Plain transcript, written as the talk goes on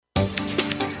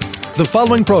The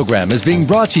following program is being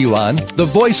brought to you on the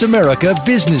Voice America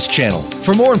Business Channel.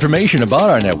 For more information about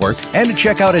our network and to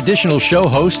check out additional show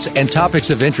hosts and topics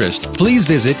of interest, please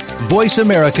visit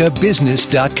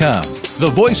voiceamericabusiness.com.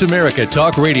 The Voice America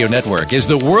Talk Radio Network is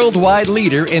the worldwide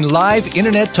leader in live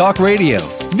Internet talk radio.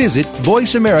 Visit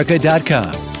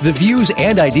voiceamerica.com. The views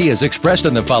and ideas expressed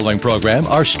on the following program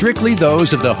are strictly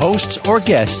those of the hosts or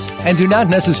guests and do not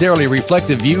necessarily reflect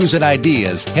the views and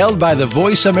ideas held by the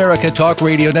Voice America Talk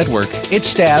Radio Network, its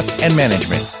staff, and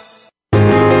management.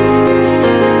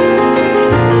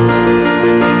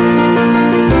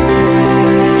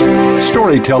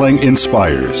 Storytelling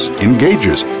inspires,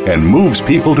 engages, and moves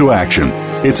people to action.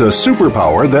 It's a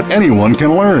superpower that anyone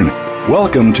can learn.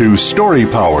 Welcome to Story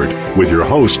Powered with your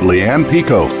host, Leanne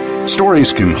Pico.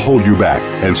 Stories can hold you back,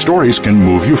 and stories can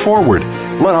move you forward.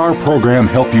 Let our program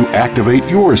help you activate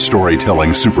your storytelling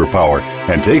superpower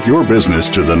and take your business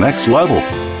to the next level.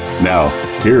 Now,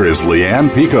 here is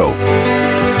Leanne Pico.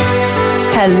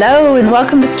 Hello, and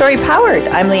welcome to Story Powered.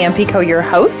 I'm Leanne Pico, your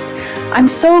host. I'm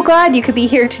so glad you could be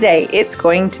here today. It's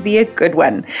going to be a good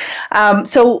one.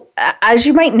 So, as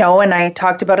you might know, and I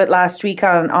talked about it last week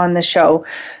on the show,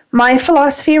 my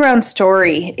philosophy around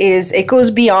story is it goes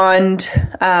beyond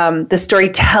the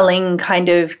storytelling kind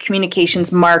of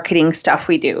communications marketing stuff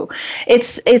we do.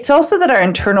 It's also that our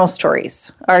internal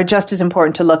stories are just as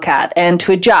important to look at and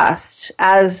to adjust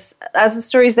as the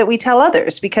stories that we tell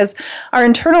others, because our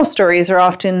internal stories are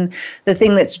often the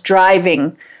thing that's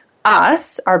driving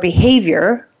us, our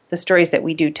behavior, the stories that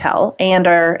we do tell, and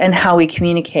how we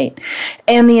communicate.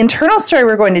 And the internal story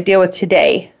we're going to deal with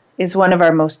today is one of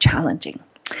our most challenging.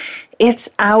 It's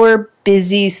our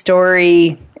busy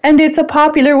story, and it's a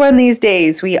popular one these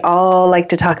days. We all like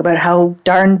to talk about how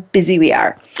darn busy we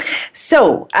are.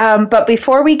 So, but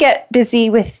before we get busy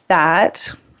with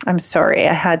that, I'm sorry,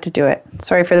 I had to do it.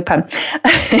 Sorry for the pun.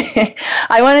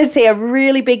 I want to say a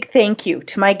really big thank you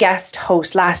to my guest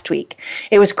host last week.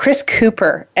 It was Chris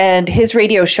Cooper, and his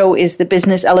radio show is the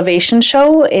Business Elevation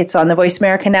Show. It's on the Voice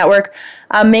America Network.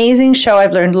 Amazing show.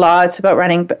 I've learned lots about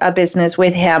running a business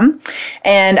with him.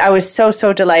 And I was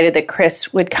so delighted that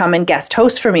Chris would come and guest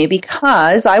host for me,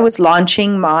 because I was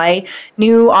launching my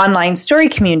new online story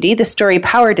community, the Story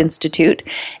Powered Institute.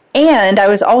 And I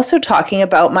was also talking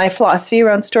about my philosophy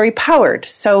around story powered.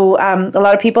 So a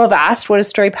lot of people have asked, what does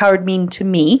story powered mean to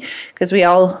me? Because we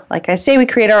all, like I say, we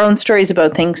create our own stories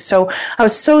about things. So I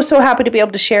was so happy to be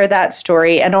able to share that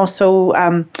story. And also,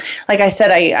 like I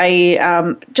said,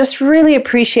 I just really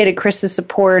appreciated Chris's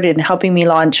support in helping me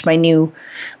launch my new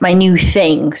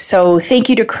thing. So thank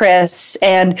you to Chris.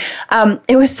 And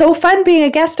it was so fun being a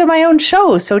guest on my own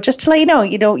show. So just to let you know,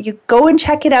 you go and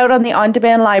check it out on the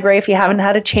on-demand library if you haven't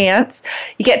had a chance.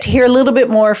 You get to hear a little bit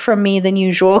more from me than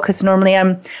usual, because normally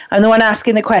I'm the one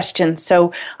asking the questions.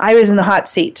 So I was in the hot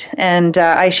seat, and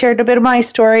I shared a bit of my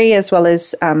story, as well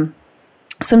as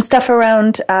some stuff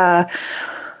around the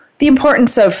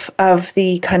importance of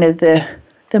the kind of the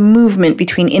movement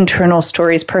between internal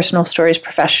stories, personal stories,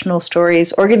 professional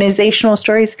stories, organizational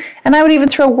stories, and I would even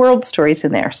throw world stories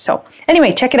in there. So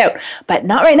anyway, check it out, but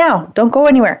not right now. Don't go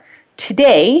anywhere.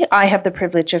 Today, I have the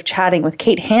privilege of chatting with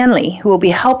Kate Hanley, who will be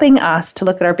helping us to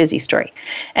look at our busy story.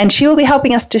 And she will be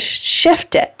helping us to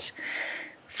shift it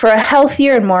for a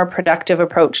healthier and more productive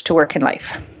approach to work and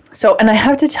life. So, and I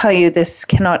have to tell you, this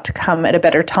cannot come at a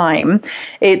better time.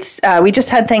 We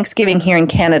just had Thanksgiving here in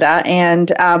Canada,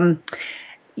 and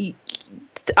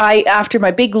after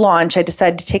my big launch, I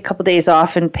decided to take a couple days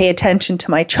off and pay attention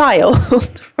to my child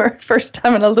for the first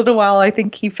time in a little while, I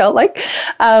think he felt like.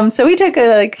 So we took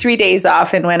 3 days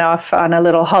off and went off on a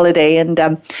little holiday. And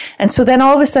so then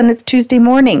all of a sudden it's Tuesday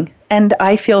morning, and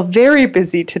I feel very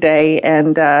busy today,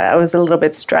 and I was a little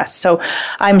bit stressed. So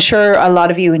I'm sure a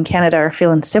lot of you in Canada are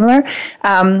feeling similar.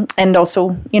 And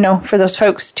also, for those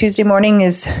folks, Tuesday morning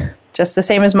is just the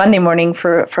same as Monday morning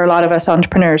for a lot of us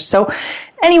entrepreneurs. So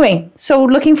anyway, so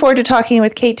looking forward to talking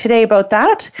with Kate today about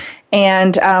that.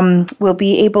 And we'll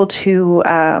be able to,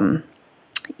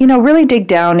 really dig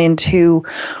down into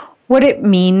what it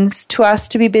means to us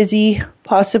to be busy,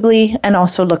 possibly, and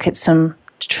also look at some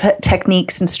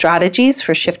techniques and strategies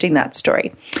for shifting that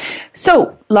story.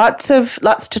 So lots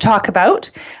to talk about.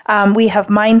 We have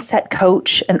mindset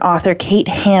coach and author Kate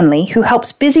Hanley, who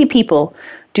helps busy people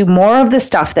do more of the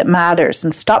stuff that matters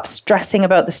and stop stressing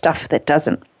about the stuff that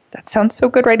doesn't. That sounds so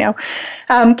good right now.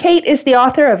 Kate is the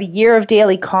author of A Year of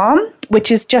Daily Calm,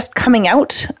 which is just coming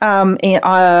out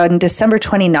on December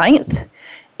 29th.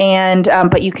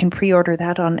 But you can pre-order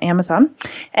that on Amazon.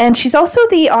 And she's also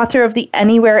the author of the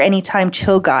Anywhere, Anytime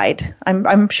Chill Guide.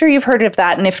 I'm sure you've heard of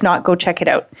that, and if not, go check it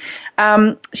out.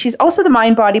 She's also the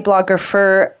MindBody blogger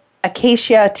for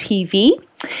Acacia TV.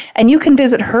 And you can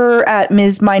visit her at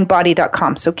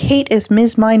MsMindBody.com. So Kate is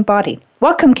Ms. MindBody.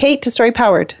 Welcome, Kate, to Story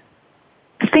Powered.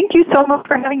 Thank you so much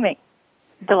for having me.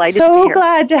 Delighted to be So here.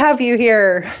 glad to have you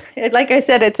here. Like I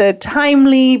said, it's a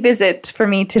timely visit for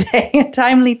me today, a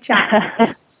timely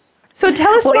chat. So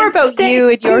tell us more about you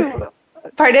and your...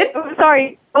 Pardon? Oh,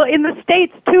 sorry. Well, in the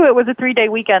States, too, it was a 3-day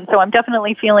weekend, so I'm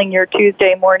definitely feeling your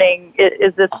Tuesday morning.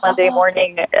 Is this Monday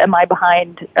morning? Am I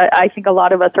behind? I think a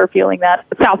lot of us are feeling that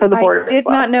south of the border. I did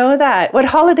not know that. What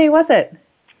holiday was it?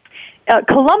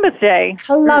 Columbus Day.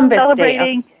 Columbus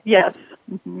celebrating, Day. Yes.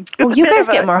 Mm-hmm. Well, you guys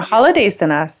get more holidays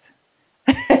than us.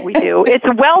 We do. It's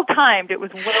well-timed. It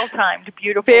was well-timed.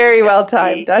 Beautiful. Very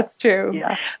well-timed. That's true.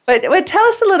 Yeah. But tell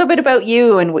us a little bit about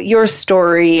you and your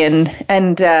story and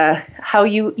how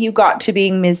you got to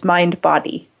being Ms.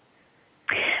 MindBody.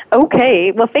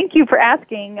 Okay. Well, thank you for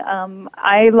asking.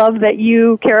 I love that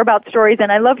you care about stories,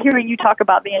 and I love hearing you talk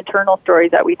about the internal stories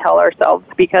that we tell ourselves,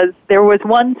 because there was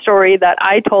one story that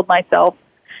I told myself.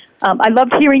 I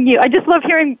loved hearing you. I just love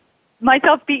hearing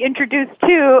myself be introduced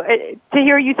to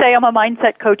hear you say I'm a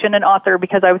mindset coach and an author,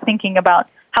 because I was thinking about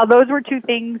how those were two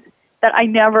things that I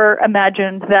never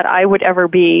imagined that I would ever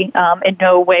be, in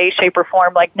no way, shape, or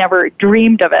form, like never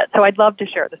dreamed of it. So I'd love to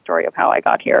share the story of how I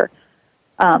got here.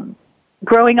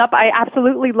 Growing up, I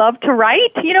absolutely loved to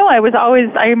write.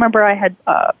 I remember I had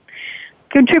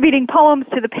contributing poems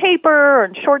to the paper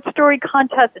and short story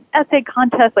contests and essay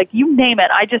contests, like you name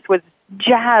it. I just was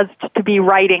jazzed to be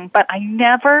writing, but I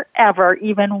never, ever,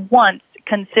 even once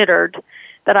considered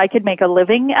that I could make a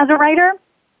living as a writer.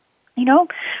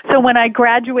 So when I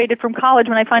graduated from college,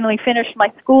 when I finally finished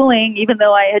my schooling, even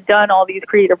though I had done all these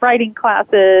creative writing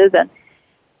classes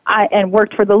and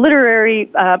worked for the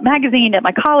literary magazine at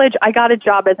my college, I got a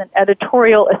job as an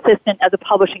editorial assistant at a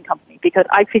publishing company, because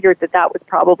I figured that was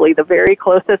probably the very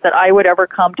closest that I would ever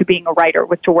come to being a writer,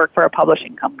 was to work for a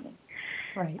publishing company.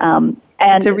 Right.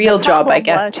 And it's a real job, I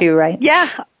guess, too, right? Yeah,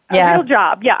 a real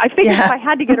job. Yeah, I figured if I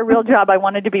had to get a real job, I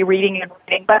wanted to be reading and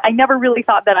writing, but I never really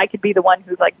thought that I could be the one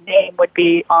whose name would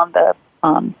be on the,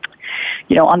 on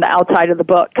the outside of the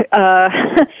book.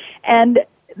 And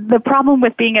the problem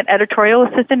with being an editorial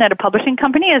assistant at a publishing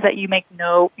company is that you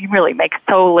really make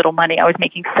so little money. I was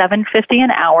making $7.50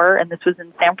 an hour, and this was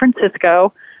in San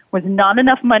Francisco. Was not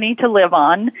enough money to live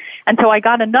on. And so I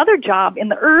got another job in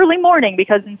the early morning,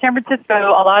 because in San Francisco, there were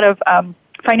a lot of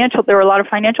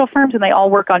financial firms, and they all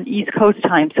work on East Coast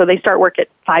time. So they start work at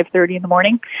 5:30 in the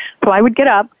morning. So I would get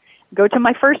up, go to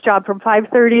my first job from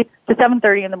 5:30 to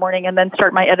 7:30 in the morning, and then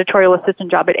start my editorial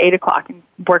assistant job at 8 o'clock and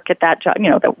work at that job,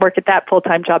 work at that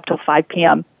full-time job till 5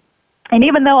 p.m. And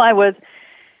even though I was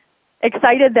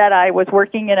excited that I was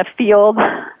working in a field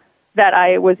that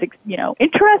I was,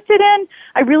 interested in,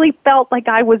 I really felt like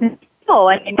I was in jail.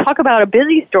 I mean, talk about a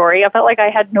busy story. I felt like I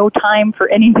had no time for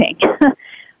anything.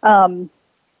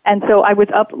 And so I was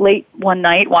up late one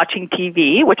night watching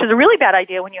TV, which is a really bad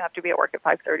idea when you have to be at work at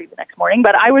 5:30 the next morning.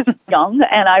 But I was young,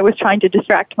 and I was trying to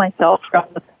distract myself from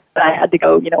the fact that I had to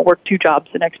go, work 2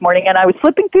 jobs the next morning. And I was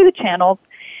flipping through the channels,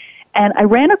 and I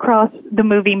ran across the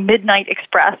movie Midnight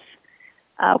Express,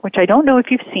 which I don't know if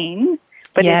you've seen.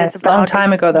 But yes, it is about a long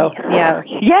time ago, though. Yeah.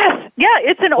 Yes. Yeah,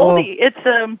 it's an oldie. It's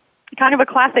kind of a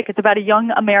classic. It's about a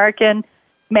young American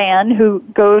man who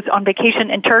goes on vacation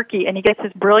in Turkey, and he gets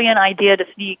this brilliant idea to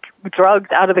sneak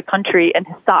drugs out of the country in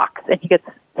his socks, and he gets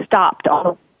stopped on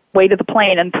the way to the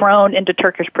plane and thrown into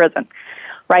Turkish prison.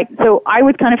 Right? So I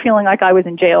was kind of feeling like I was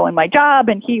in jail in my job,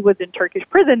 and he was in Turkish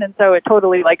prison, and so it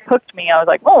totally hooked me. I was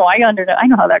like, oh, I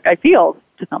know how that guy feels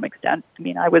to some extent. I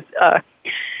mean, I was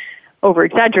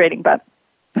over-exaggerating, but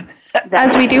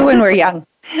as we do when we're young.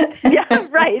 Yeah,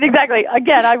 right, exactly.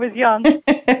 Again, I was young.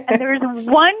 And there's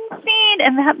one scene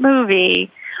in that movie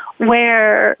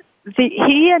where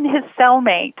he and his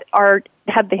cellmate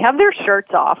have their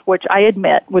shirts off, which I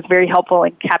admit was very helpful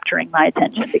in capturing my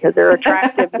attention, because they're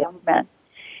attractive young men.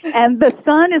 And the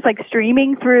sun is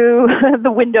streaming through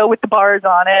the window with the bars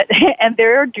on it, and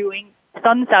they're doing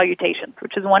sun salutations,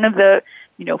 which is one of the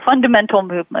fundamental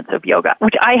movements of yoga,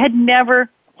 which I had never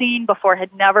seen before,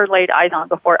 had never laid eyes on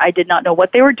before. I did not know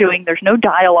what they were doing. There's no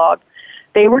dialogue.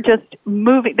 They were just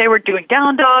moving. They were doing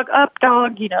down dog, up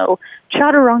dog,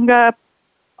 chaturanga,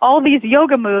 all these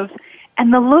yoga moves.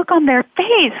 And the look on their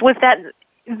face was that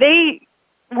they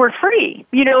were free.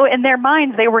 In their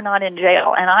minds, they were not in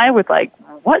jail. And I was like,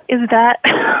 what is that?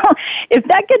 If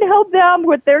that can help them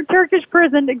with their Turkish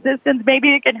prison existence,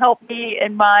 maybe it can help me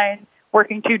in mine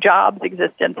working 2 jobs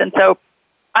existence. And so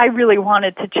I really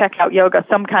wanted to check out yoga,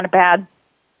 some kind of bad.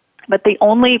 But this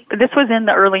was in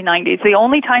the early 90s, the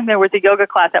only time there was a yoga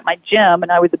class at my gym,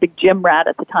 and I was a big gym rat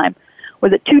at the time,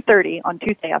 was at 2:30 on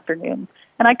Tuesday afternoon.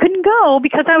 And I couldn't go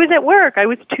because I was at work. I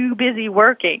was too busy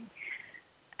working.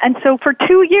 And so for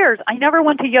 2 years, I never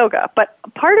went to yoga. But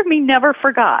part of me never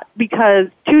forgot, because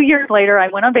 2 years later, I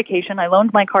went on vacation. I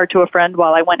loaned my car to a friend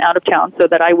while I went out of town so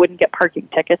that I wouldn't get parking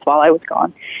tickets while I was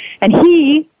gone. And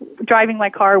he, driving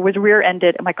my car, was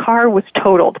rear-ended, and my car was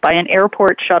totaled by an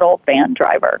airport shuttle van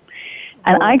driver.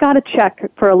 And I got a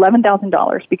check for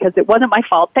 $11,000 because it wasn't my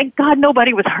fault. Thank God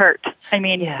nobody was hurt. I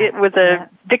mean, it was a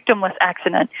victimless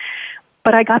accident.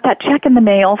 But I got that check in the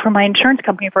mail from my insurance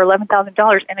company for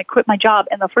 $11,000, and I quit my job.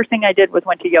 And the first thing I did was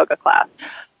went to yoga class.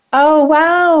 Oh,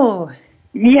 wow.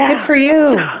 Yeah. Good for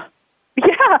you.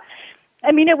 Yeah.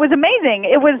 I mean, it was amazing.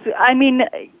 It was, I mean,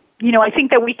 you know, I think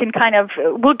that we can kind of,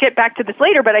 we'll get back to this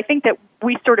later, but I think that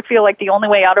we sort of feel like the only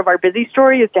way out of our busy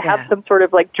story is to have some sort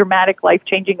of like dramatic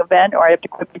life-changing event, or I have to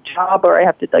quit my job, or I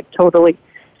have to like totally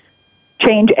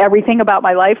change everything about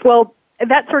my life. Well,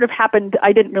 that sort of happened.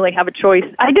 I didn't really have a choice.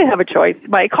 I did have a choice.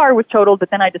 My car was totaled, but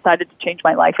then I decided to change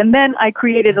my life. And then I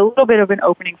created a little bit of an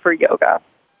opening for yoga.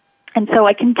 And so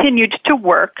I continued to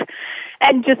work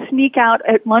and just sneak out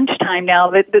at lunchtime.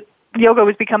 Now that yoga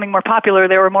was becoming more popular,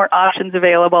 there were more options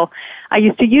available. I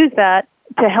used to use that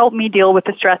to help me deal with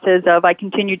the stresses of, I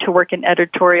continued to work in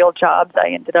editorial jobs. I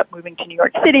ended up moving to New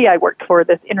York City. I worked for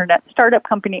this internet startup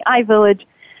company, iVillage.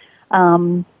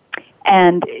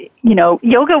 And, you know,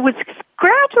 yoga was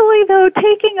gradually, though,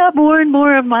 taking up more and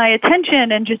more of my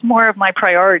attention and just more of my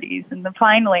priorities. And then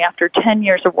finally, after 10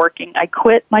 years of working, I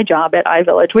quit my job at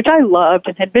iVillage, which I loved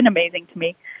and had been amazing to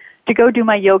me, to go do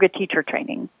my yoga teacher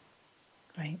training.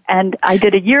 Right. And I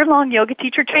did a year-long yoga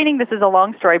teacher training. This is a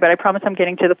long story, but I promise I'm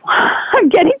getting to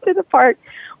the part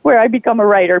where I become a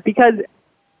writer, because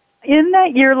in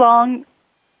that year-long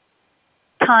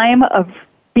time of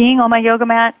being on my yoga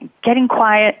mat, getting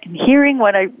quiet, and hearing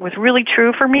what was really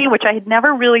true for me, which I had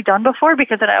never really done before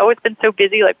because I'd always been so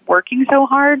busy, like working so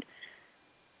hard,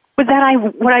 was that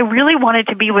what I really wanted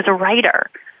to be was a writer.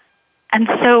 And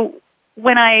so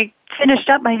when I finished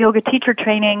up my yoga teacher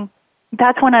training,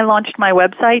 that's when I launched my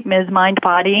website, Ms.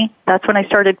 MindBody. That's when I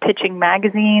started pitching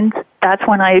magazines. That's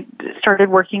when I started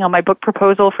working on my book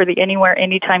proposal for the Anywhere,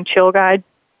 Anytime Chill Guide.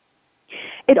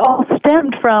 It all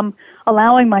stemmed from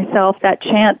allowing myself that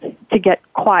chance to get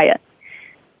quiet.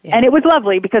 Yeah. And it was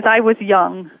lovely because I was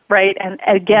young, right? And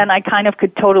again, I kind of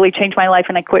could totally change my life,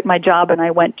 and I quit my job and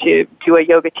I went to do a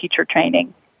yoga teacher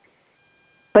training.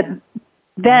 But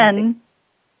then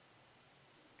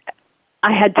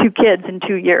I had 2 kids in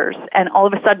 2 years, and all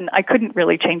of a sudden I couldn't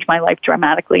really change my life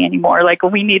dramatically anymore. Like,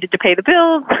 we needed to pay the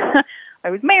bills. I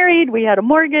was married. We had a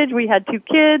mortgage. We had 2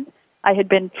 kids. I had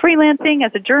been freelancing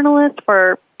as a journalist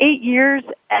for 8 years,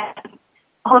 and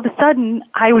all of a sudden,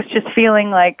 I was just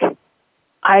feeling like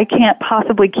I can't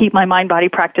possibly keep my mind-body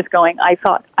practice going. I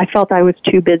felt I was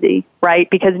too busy, right?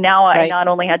 Because now I not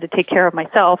only had to take care of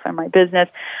myself and my business,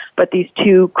 but these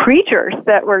 2 creatures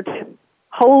that were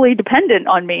wholly dependent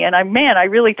on me. And I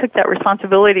really took that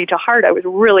responsibility to heart. I was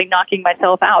really knocking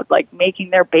myself out, like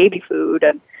making their baby food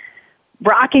and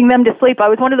rocking them to sleep. I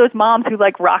was one of those moms who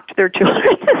like rocked their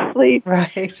children to sleep.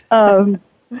 Right.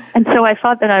 And so I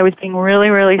thought that I was being really,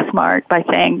 really smart by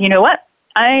saying, you know what?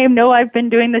 I know I've been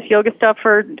doing this yoga stuff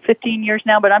for 15 years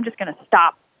now, but I'm just going to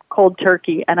stop cold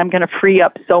turkey, and I'm going to free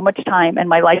up so much time, and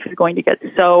my life is going to get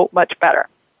so much better,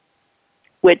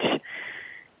 which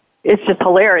is just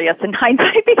hilarious in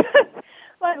hindsight because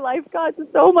my life got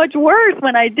so much worse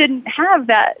when I didn't have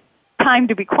that time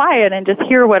to be quiet and just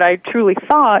hear what I truly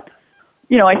thought.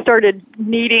 You know, I started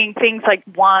needing things like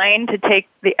wine to take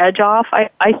the edge off. I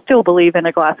still believe in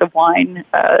a glass of wine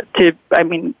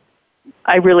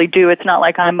I really do. It's not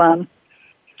like I'm,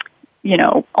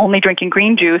 only drinking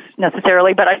green juice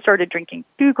necessarily, but I started drinking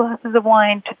 2 glasses of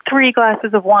wine to 3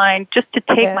 glasses of wine just to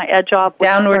take my edge off.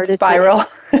 Downward spiral.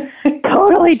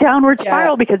 Totally downward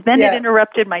spiral, because then it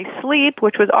interrupted my sleep,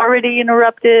 which was already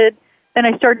interrupted. Then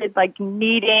I started like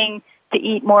needing to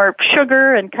eat more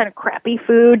sugar and kind of crappy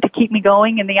food to keep me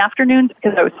going in the afternoons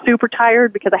because I was super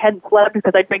tired because I hadn't slept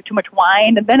because I drank too much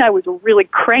wine. And then I was really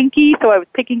cranky, so I was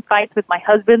picking fights with my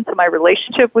husband, so my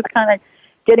relationship was kind of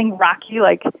getting rocky.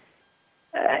 Like,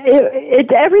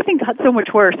 everything got so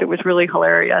much worse. It was really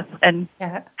hilarious. And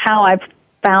how I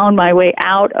found my way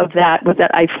out of that was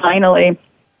that I finally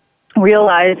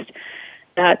realized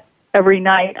that every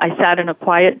night I sat in a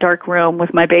quiet, dark room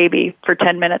with my baby for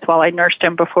 10 minutes while I nursed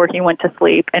him before he went to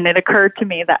sleep. And it occurred to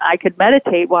me that I could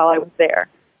meditate while I was there.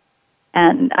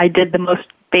 And I did the most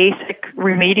basic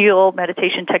remedial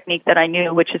meditation technique that I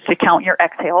knew, which is to count your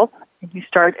exhales. And you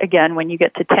start again when you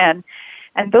get to 10.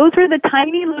 And those were the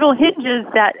tiny little hinges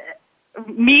that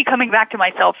me coming back to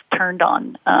myself turned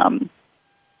on.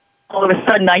 all of a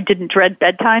sudden I didn't dread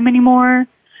bedtime anymore.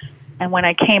 And when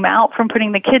I came out from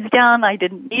putting the kids down, I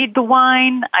didn't need the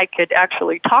wine. I could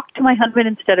actually talk to my husband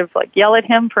instead of like yell at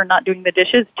him for not doing the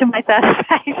dishes to my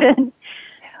satisfaction.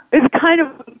 It's kind of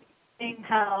amazing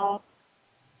how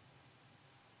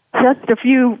just a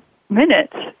few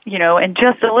minutes, and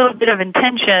just a little bit of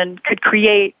intention could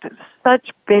create such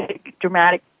big,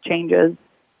 dramatic changes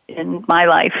in my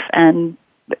life. And,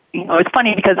 it's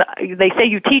funny because they say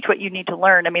you teach what you need to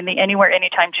learn. I mean, the Anywhere,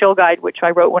 Anytime Chill Guide, which I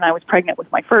wrote when I was pregnant with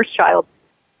my first child,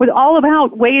 was all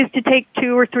about ways to take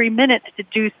 2 or 3 minutes to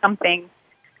do something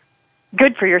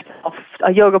good for yourself,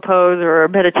 a yoga pose or a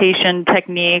meditation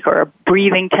technique or a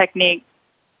breathing technique,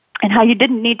 and how you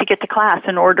didn't need to get to class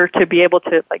in order to be able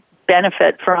to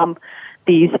benefit from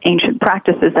these ancient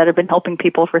practices that have been helping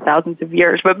people for thousands of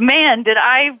years. But man, did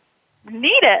I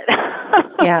need it.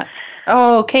 Yeah.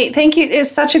 Oh, Kate, thank you. It was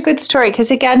such a good story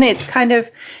because, again, it's kind of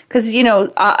because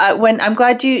when I'm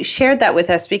glad you shared that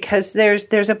with us, because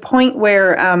there's a point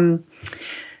where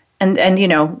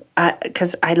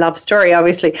because I love story,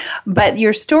 obviously, but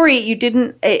your story, you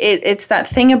didn't. It's that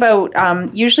thing about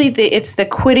usually it's the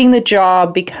quitting the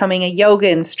job, becoming a yoga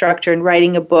instructor, and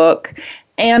writing a book.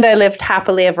 And I lived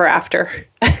happily ever after.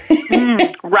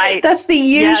 Right. That's the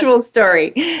usual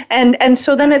story. And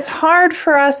so then it's hard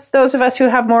for us, those of us who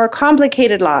have more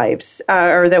complicated lives,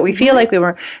 or that we feel like we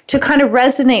were, to kind of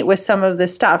resonate with some of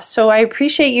this stuff. So I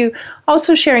appreciate you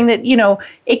also sharing that,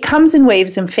 it comes in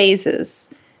waves and phases.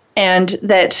 And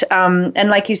that, and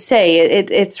like you say,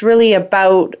 it's really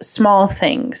about small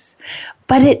things.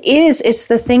 But it's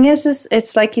the thing is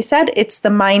it's like you said, it's the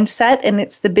mindset and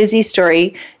it's the busy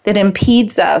story that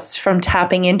impedes us from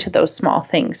tapping into those small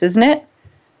things, isn't it?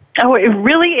 Oh, it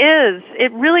really is.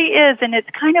 It really is. And it's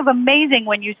kind of amazing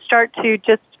when you start to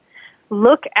just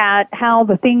look at how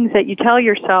the things that you tell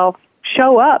yourself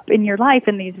show up in your life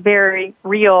in these very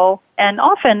real and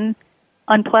often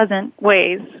unpleasant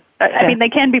ways. I mean, they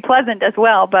can be pleasant as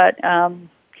well, but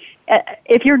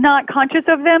if you're not conscious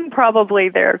of them, probably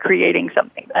they're creating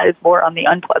something that is more on the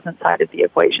unpleasant side of the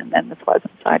equation than the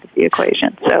pleasant side of the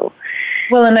equation. So,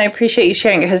 well, and I appreciate you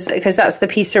sharing because that's the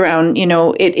piece around,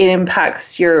 it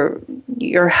impacts your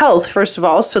health, first of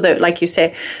all, so that, like you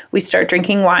say, we start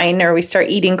drinking wine or we start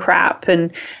eating crap,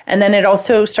 and then it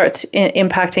also starts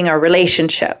impacting our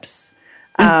relationships,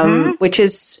 which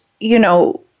is,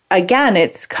 again,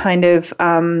 it's kind of...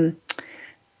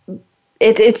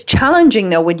 It's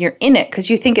challenging, though, when you're in it because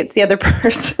you think it's the other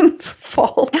person's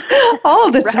fault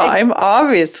all the time,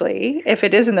 obviously, if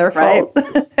it isn't their fault.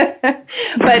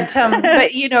 but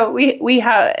we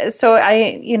have, so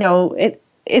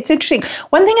it's interesting.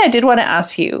 One thing I did want to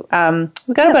ask you,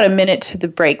 we got about a minute to the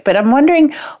break, but I'm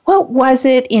wondering, what was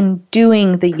it in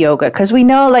doing the yoga? Because we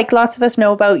know, lots of us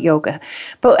know about yoga,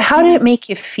 but how did it make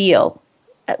you feel?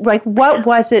 What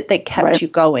was it that kept you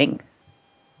going?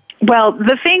 Well,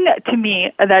 the thing to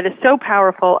me that is so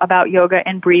powerful about yoga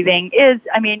and breathing is,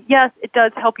 yes, it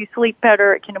does help you sleep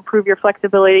better. It can improve your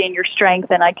flexibility and your strength.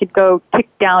 And I could go tick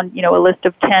down, a list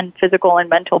of 10 physical and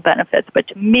mental benefits. But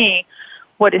to me,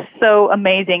 what is so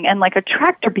amazing and like a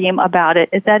tractor beam about it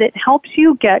is that it helps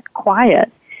you get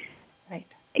quiet. Right.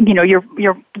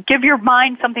 Give your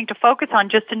mind something to focus on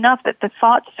just enough that the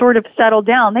thoughts sort of settle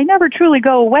down. They never truly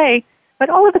go away. But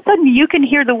all of a sudden, you can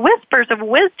hear the whispers of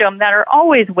wisdom that are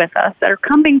always with us, that are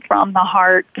coming from the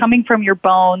heart, coming from your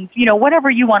bones,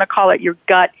 whatever you want to call it, your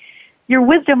gut. Your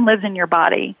wisdom lives in your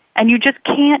body. And you just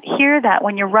can't hear that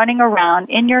when you're running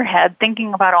around in your head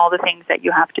thinking about all the things that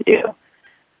you have to do.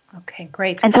 Okay,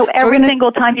 great. And so every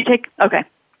single time you take... Okay.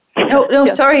 No,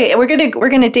 yes. Sorry. We're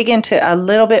gonna dig into a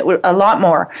lot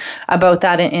more about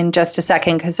that in just a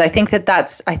second, because I think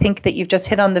that you've just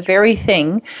hit on the very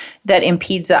thing that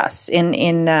impedes us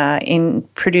in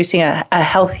producing a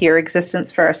healthier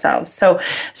existence for ourselves. So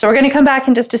we're going to come back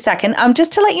in just a second.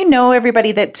 Just to let you know,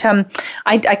 everybody, that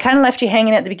I kind of left you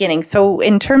hanging at the beginning. So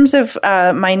in terms of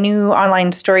my new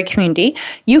online story community,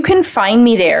 you can find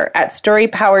me there at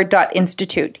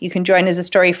storypower.institute. You can join as a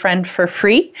story friend for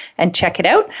free and check it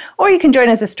out. Or you can join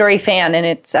as a story fan,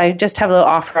 and I just have a little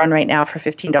offer on right now for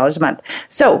 $15 a month.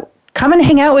 So come and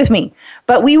hang out with me.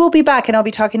 But we will be back, and I'll be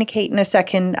talking to Kate in a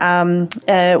second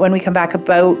when we come back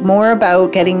more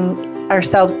about getting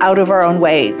ourselves out of our own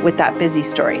way with that busy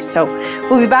story. So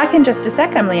we'll be back in just a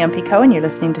sec. I'm Leanne Picot, and you're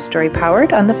listening to Story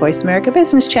Powered on the Voice America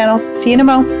Business Channel. See you in a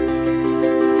mo.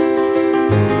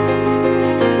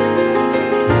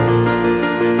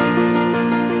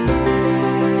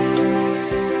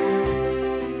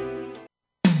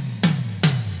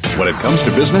 When it comes to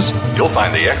business, you'll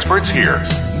find the experts here.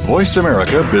 Voice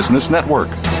America Business Network.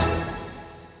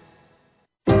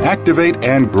 Activate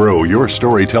and grow your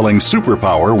storytelling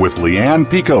superpower with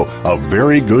Leanne Pico of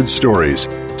Very Good Stories.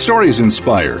 Stories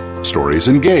inspire, stories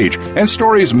engage, and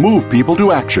stories move people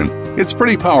to action. It's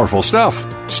pretty powerful stuff.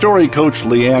 Story coach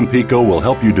Leanne Pico will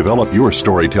help you develop your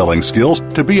storytelling skills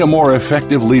to be a more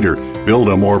effective leader, build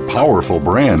a more powerful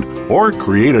brand, or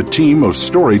create a team of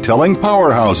storytelling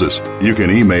powerhouses. You can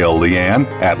email Leanne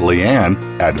at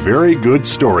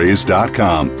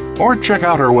verygoodstories.com or check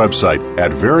out her website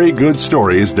at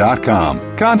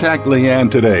verygoodstories.com. Contact Leanne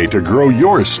today to grow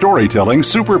your storytelling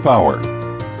superpower.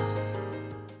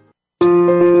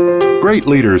 Great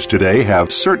leaders today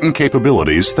have certain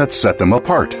capabilities that set them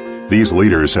apart. These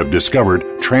leaders have discovered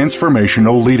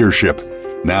transformational leadership.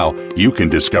 Now, you can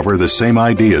discover the same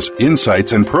ideas,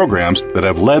 insights, and programs that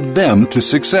have led them to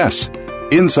success.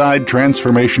 Inside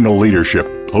Transformational Leadership,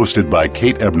 hosted by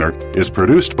Kate Ebner, is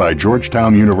produced by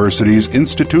Georgetown University's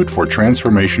Institute for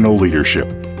Transformational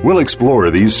Leadership. We'll explore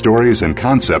these stories and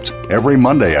concepts every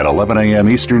Monday at 11 a.m.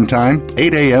 Eastern Time,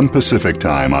 8 a.m. Pacific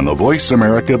Time on the Voice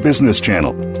America Business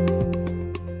Channel.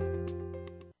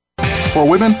 For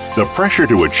women, the pressure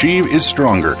to achieve is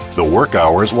stronger, the work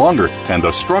hours longer, and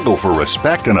the struggle for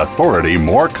respect and authority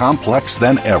more complex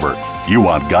than ever. You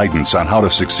want guidance on how to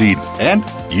succeed, and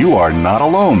you are not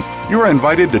alone. You're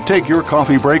invited to take your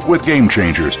coffee break with Game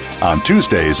Changers on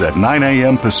Tuesdays at 9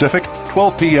 a.m. Pacific,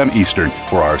 12 p.m. Eastern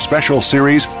for our special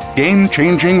series, Game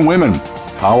Changing Women.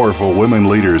 Powerful women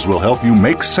leaders will help you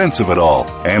make sense of it all,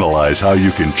 analyze how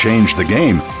you can change the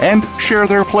game, and share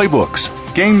their playbooks.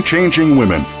 Game Changing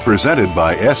Women, presented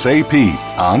by SAP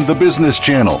on the Business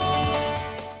Channel.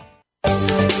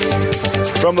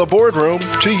 From the boardroom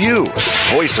to you,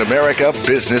 Voice America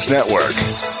Business Network.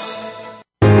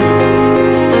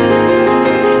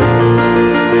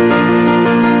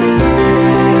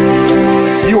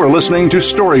 You are listening to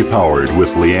Story Powered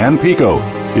with Leanne Pico.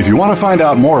 If you want to find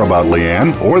out more about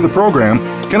Leanne or the program,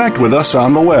 connect with us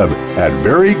on the web at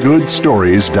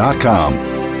verygoodstories.com.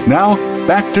 Now,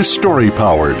 back to Story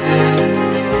Powered.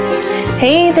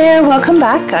 Hey there, welcome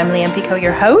back. I'm Leanne Pico,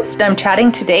 your host. I'm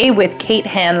chatting today with Kate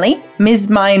Hanley, Ms.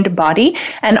 MindBody,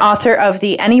 and author of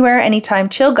the Anywhere, Anytime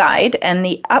Chill Guide and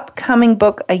the upcoming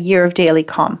book, A Year of Daily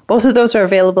Calm. Both of those are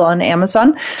available on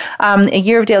Amazon. A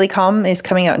Year of Daily Calm is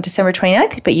coming out on December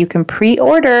 29th, but you can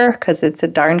pre-order because it's a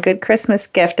darn good Christmas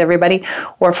gift, everybody,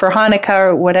 or for Hanukkah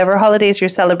or whatever holidays you're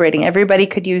celebrating. Everybody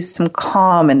could use some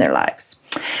calm in their lives.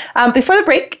 Before the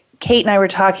break, Kate and I were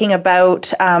talking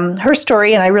about her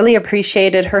story, and I really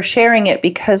appreciated her sharing it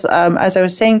because, as I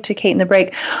was saying to Kate in the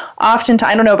break, often,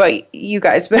 I don't know about you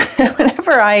guys, but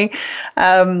whenever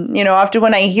often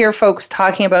when I hear folks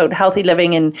talking about healthy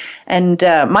living and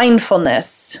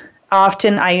mindfulness,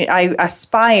 often I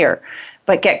aspire,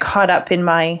 but get caught up in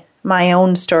my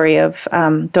own story of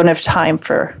don't have time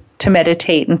to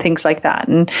meditate and things like that.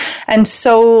 And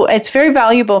so it's very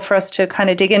valuable for us to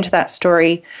kind of dig into that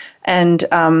story and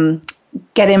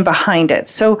get in behind it.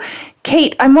 So,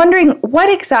 Kate, I'm wondering,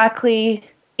 what exactly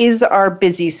is our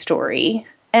busy story,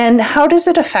 and how does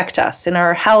it affect us in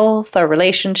our health, our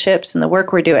relationships, and the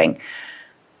work we're doing?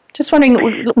 Just wondering,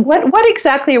 what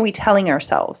exactly are we telling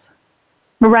ourselves?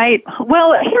 Right.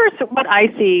 Well, here's what I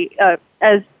see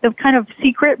as the kind of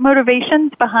secret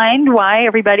motivations behind why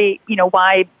everybody,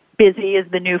 why busy is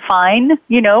the new fine.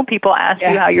 People ask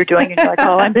you how you're doing, and you're like,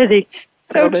 oh, I'm busy.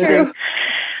 So true.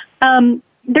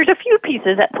 There's a few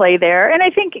pieces at play there, and I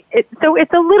think it's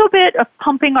a little bit of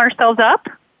pumping ourselves up.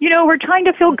 We're trying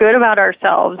to feel good about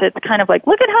ourselves. It's kind of like,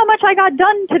 look at how much I got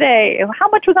done today, how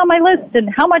much was on my list,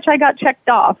 and how much I got checked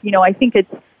off. I think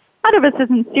it's out of a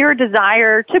sincere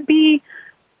desire to be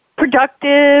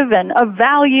productive and of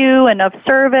value and of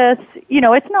service.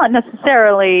 It's not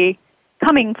necessarily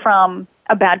coming from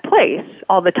a bad place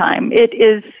all the time. It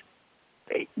is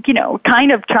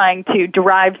kind of trying to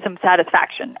derive some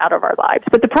satisfaction out of our lives.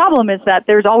 But the problem is that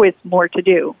there's always more to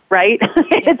do, right?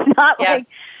 It's not like,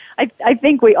 I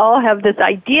think we all have this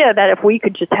idea that if we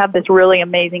could just have this really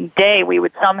amazing day, we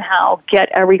would somehow get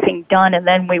everything done and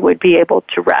then we would be able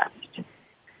to rest,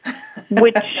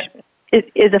 which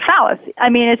is a fallacy. I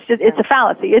mean, it's a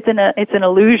fallacy. It's an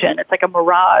illusion. It's like a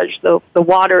mirage. The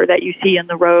water that you see in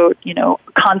the road,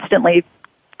 constantly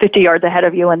 50 yards ahead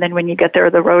of you, and then when you get there,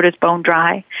 the road is bone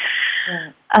dry.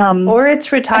 Or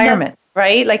it's retirement,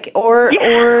 right? Or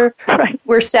right.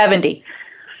 We're 70,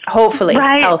 hopefully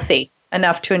healthy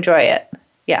enough to enjoy it.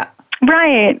 Yeah.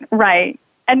 Right.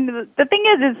 And the thing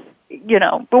is,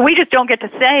 but we just don't get to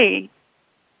say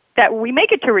that we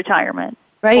make it to retirement.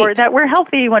 Right. Or that we're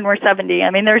healthy when we're 70.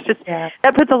 I mean, there's just,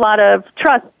 that puts a lot of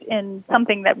trust in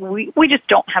something that we just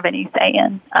don't have any say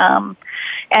in,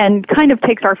 and kind of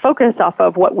takes our focus off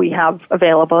of what we have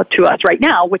available to us right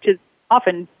now, which is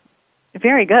often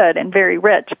very good and very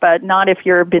rich, but not if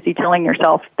you're busy telling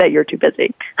yourself that you're too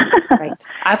busy. Right.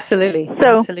 Absolutely.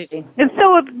 So, absolutely.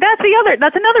 So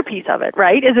that's another piece of it,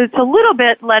 right? Is it's a little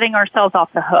bit letting ourselves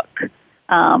off the hook.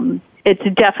 It's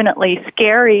definitely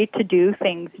scary to do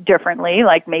things differently,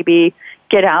 like maybe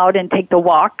get out and take the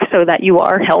walk so that you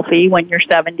are healthy when you're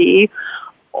 70,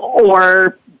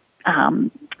 or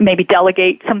maybe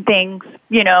delegate some things,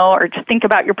 or just think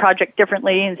about your project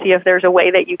differently and see if there's a way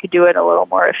that you could do it a little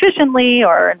more efficiently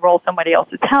or enroll somebody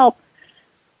else's help.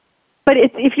 But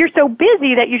if you're so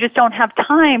busy that you just don't have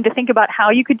time to think about how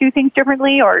you could do things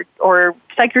differently or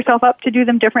psych yourself up to do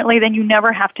them differently, then you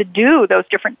never have to do those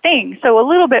different things. So a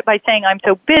little bit by saying I'm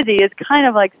so busy is kind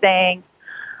of like saying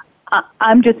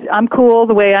I'm cool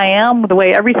the way I am, the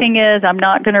way everything is. I'm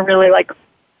not going to really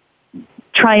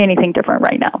try anything different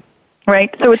right now.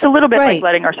 Right? So it's a little bit like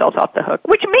letting ourselves off the hook,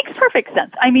 which makes perfect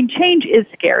sense. I mean, change is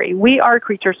scary. We are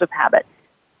creatures of habit.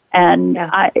 And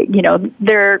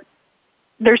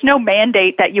there's no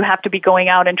mandate that you have to be going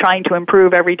out and trying to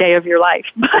improve every day of your life.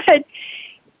 But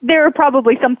there are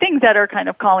probably some things that are kind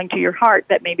of calling to your heart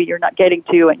that maybe you're not getting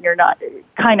to, and you're not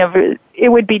it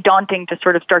would be daunting to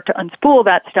sort of start to unspool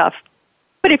that stuff.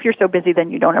 But if you're so busy,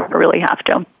 then you don't ever really have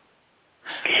to.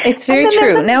 It's very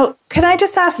true. Now, can I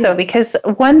just ask, though, because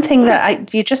one thing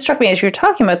that you just struck me as you were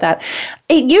talking about that,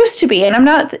 it used to be, and I'm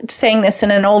not saying this in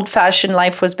an old-fashioned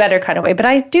life was better kind of way, but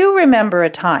I do remember a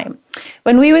time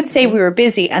when we would say we were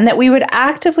busy and that we would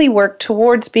actively work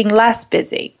towards being less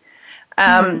busy.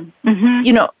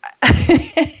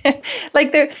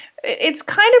 It's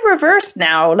kind of reversed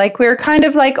now. Like we're kind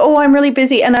of like, oh, I'm really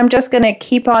busy and I'm just going to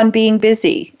keep on being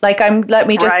busy. Let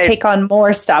me just take on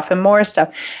more stuff and more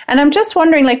stuff. And I'm just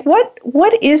wondering,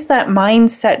 what is that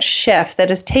mindset shift that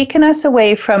has taken us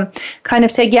away from kind of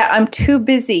saying, yeah, I'm too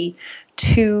busy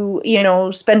to,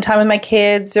 spend time with my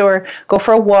kids or go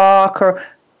for a walk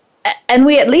and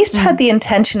we at least had the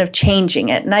intention of changing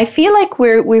it. And I feel like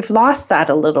we've lost that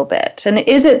a little bit. And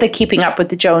is it the keeping up with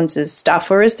the Joneses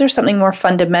stuff, or is there something more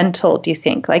fundamental, do you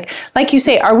think? Like you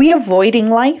say, are we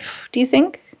avoiding life, do you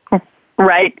think?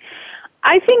 Right.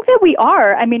 I think that we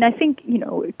are. I mean, I think,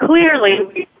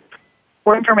 clearly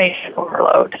we're information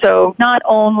overload. So not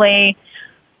only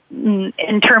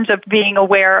in terms of being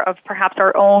aware of perhaps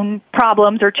our own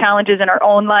problems or challenges in our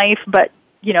own life, but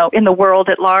in the world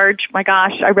at large. My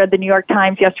gosh, I read the New York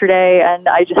Times yesterday, and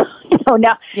I just,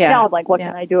 now I'm like, what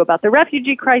can I do about the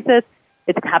refugee crisis?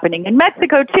 It's happening in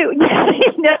Mexico too.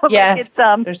 Yes,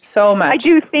 there's so much. I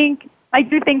do think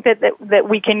that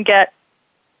we can get,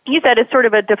 you said, it's sort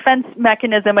of a defense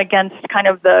mechanism against kind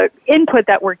of the input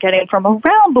that we're getting from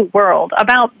around the world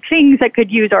about things that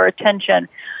could use our attention,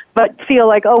 but feel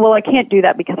like, oh, well, I can't do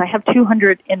that because I have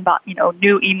 200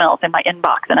 new emails in my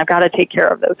inbox, and I've got to take care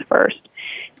of those first.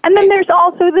 And then there's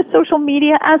also the social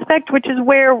media aspect, which is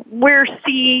where we're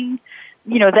seeing,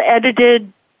 the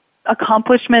edited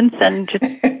accomplishments and just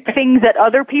things that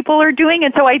other people are doing.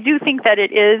 And so I do think that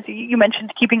it is, you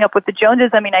mentioned keeping up with the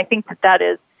Joneses. I mean, I think that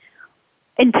is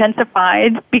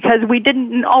intensified because we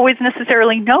didn't always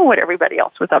necessarily know what everybody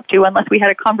else was up to unless we had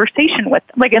a conversation with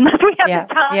them, unless we had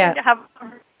the time to have a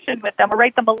conversation with them or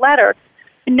write them a letter.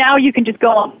 And now you can just go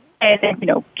on and,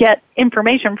 get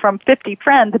information from 50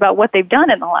 friends about what they've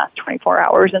done in the last 24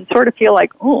 hours and sort of feel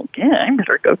like, oh, yeah, I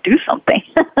better go do something.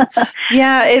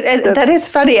 That is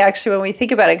funny, actually, when we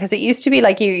think about it, because it used to be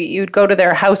like you'd go to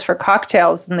their house for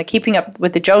cocktails, and the keeping up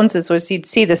with the Joneses was you'd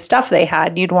see the stuff they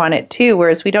had, you'd want it too,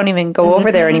 whereas we don't even go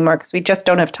over there anymore because we just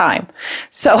don't have time.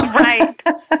 So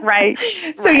Right.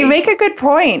 So you make a good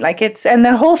point. And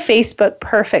the whole Facebook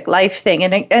perfect life thing,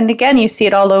 and again, you see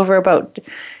it all over about,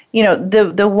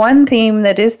 the one theme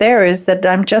that is there is that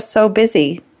I'm just so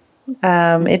busy.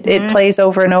 It plays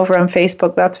over and over on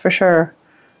Facebook, that's for sure.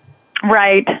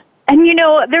 Right. And,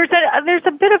 there's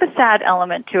a bit of a sad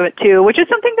element to it, too, which is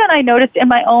something that I noticed in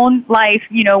my own life.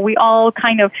 We all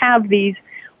kind of have these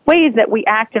ways that we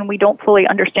act, and we don't fully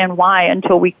understand why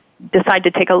until we decide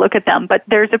to take a look at them. But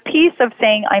there's a piece of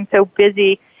saying I'm so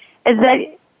busy is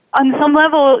that on some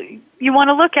level you want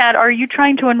to look at, are you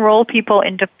trying to enroll people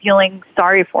into feeling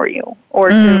sorry for you or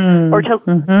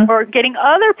getting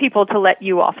other people to let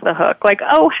you off the hook? Like,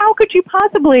 oh, how could you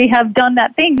possibly have done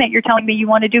that thing that you're telling me you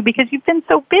want to do because you've been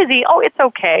so busy? Oh, it's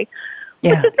okay.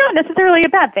 Yeah. Which is not necessarily a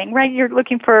bad thing, right? You're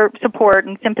looking for support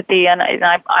and sympathy, and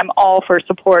I'm all for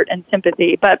support and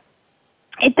sympathy, but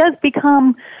it does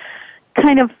become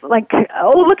kind of like,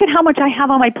 oh, look at how much I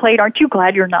have on my plate. Aren't you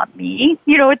glad you're not me?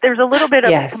 You know, there's a little bit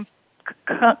of yes.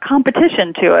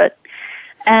 competition to it.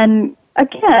 And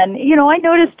again, you know, I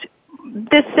noticed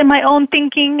this in my own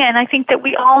thinking, and I think that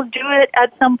we all do it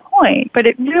at some point, but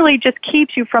it really just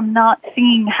keeps you from not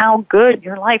seeing how good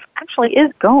your life actually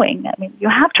is going. I mean, you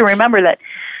have to remember that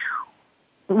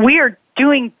we are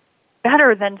doing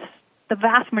better than the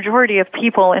vast majority of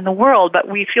people in the world, but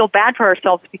we feel bad for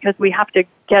ourselves because we have to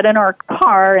get in our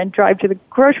car and drive to the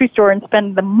grocery store and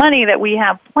spend the money that we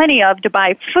have plenty of to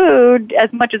buy food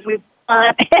as much as we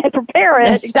want and prepare it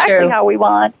That's exactly true. how we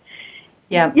want.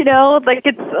 Yeah. You know, like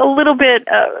it's a little bit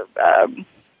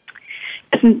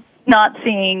not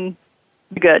seeing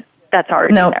the good. That's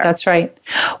hard. No, that's right.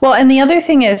 Well, and the other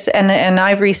thing is, and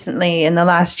I've recently in the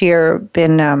last year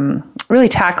been really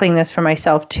tackling this for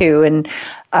myself too, and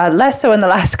less so in the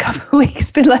last couple of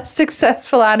weeks, been less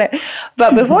successful at it.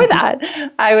 But before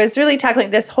that, I was really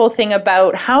tackling this whole thing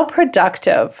about how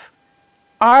productive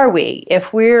are we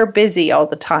if we're busy all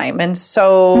the time. And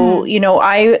so, you know,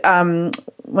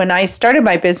 when I started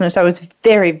my business, I was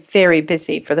very, very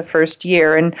busy for the first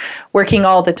year and working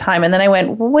all the time. And then I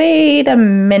went, wait a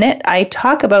minute. I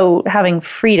talk about having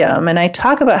freedom, and I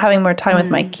talk about having more time with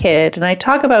my kid, and I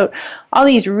talk about all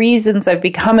these reasons I've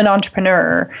become an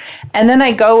entrepreneur. And then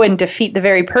I go and defeat the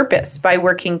very purpose by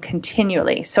working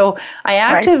continually. So I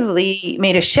actively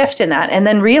made a shift in that, and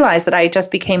then realized that I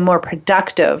just became more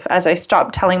productive as I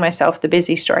stopped telling myself the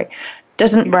busy story.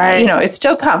 Doesn't, you know, it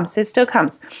still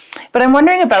comes. But I'm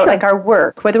wondering about like our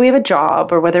work, whether we have a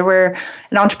job or whether we're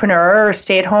an entrepreneur or a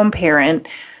stay-at-home parent.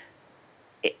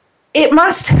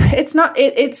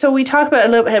 So we talk about a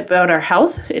little bit about our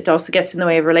health. It also gets in the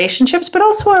way of relationships, but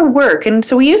also our work. And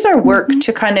so we use our work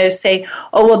to kind of say,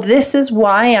 oh, well, this is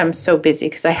why I'm so busy,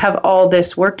 because I have all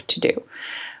this work to do.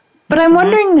 But I'm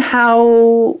wondering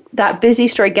how that busy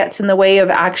story gets in the way of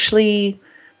actually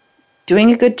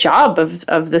doing a good job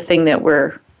of the thing that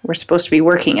we're supposed to be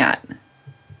working at.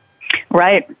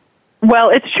 Right. Well,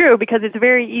 it's true, because it's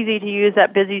very easy to use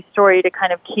that busy story to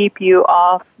kind of keep you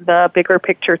off the bigger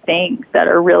picture things that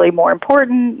are really more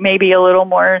important, maybe a little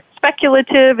more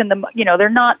speculative, and they're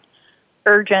not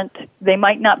urgent. They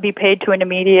might not be paid to an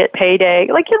immediate payday.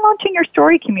 Like you're launching your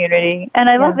story community, and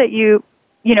I love that you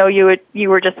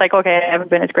were just like, okay, I haven't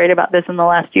been as great about this in the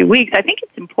last few weeks. I think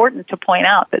it's important to point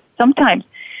out that sometimes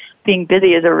being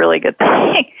busy is a really good thing.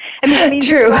 I mean, it means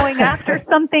you're going after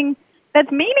something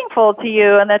that's meaningful to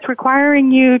you and that's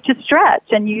requiring you to stretch.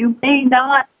 And you may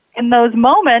not, in those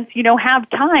moments, have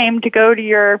time to go to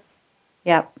your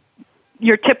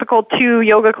typical 2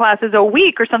 yoga classes a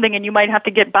week or something, and you might have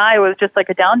to get by with just like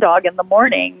a down dog in the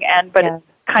morning. But it's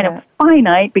kind of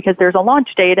finite because there's a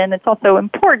launch date, and it's also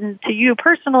important to you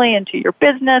personally and to your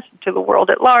business, and to the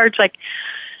world at large. Like,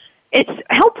 it's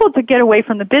helpful to get away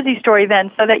from the busy story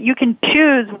then, so that you can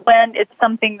choose when it's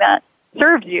something that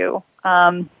serves you.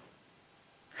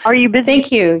 Are you busy?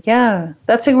 Thank you. Yeah,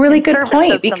 that's a really good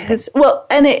point, because,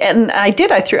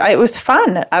 it was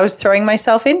fun. I was throwing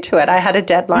myself into it. I had a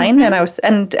deadline and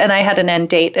I had an end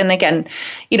date. And again,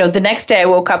 the next day I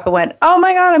woke up and went, oh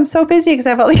my God, I'm so busy because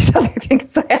I have all these other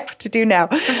things I have to do now.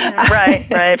 Right.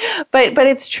 But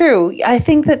it's true. I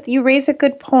think that you raise a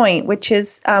good point, which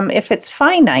is if it's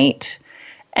finite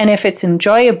and if it's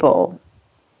enjoyable.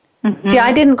 See,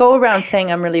 I didn't go around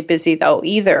saying I'm really busy, though,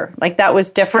 either. Like, that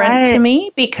was different to me,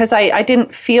 because I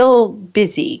didn't feel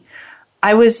busy.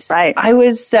 I was,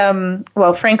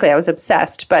 frankly, I was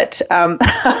obsessed, but I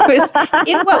was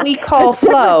in what we call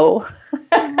flow.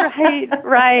 Right.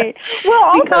 Well,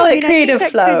 also, we call it creative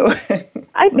flow.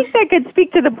 I think that could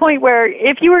speak to the point where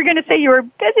if you were going to say you were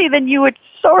busy, then you would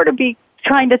sort of be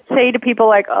trying to say to people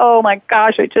like, oh my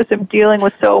gosh, I just am dealing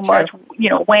with so much,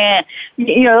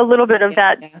 a little bit of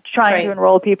that trying to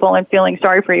enroll people and feeling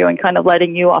sorry for you and kind of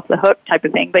letting you off the hook type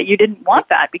of thing. But you didn't want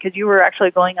that, because you were actually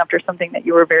going after something that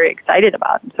you were very excited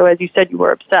about. And so, as you said, you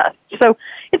were obsessed. So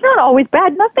it's not always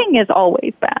bad. Nothing is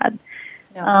always bad.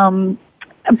 No.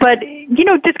 But,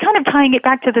 just kind of tying it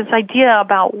back to this idea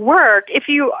about work,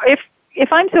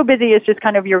 if I'm so busy is just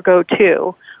kind of your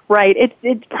go-to, right?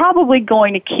 It's probably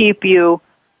going to keep you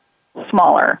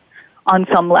smaller on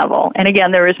some level. And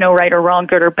again, there is no right or wrong,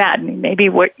 good or bad. I mean,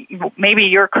 maybe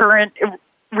your current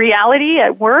reality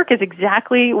at work is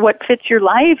exactly what fits your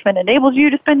life and enables you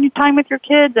to spend your time with your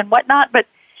kids and whatnot. But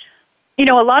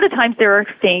a lot of times there are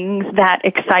things that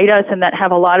excite us and that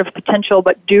have a lot of potential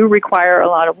but do require a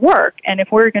lot of work. And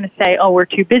if we're going to say, oh, we're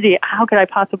too busy, how could I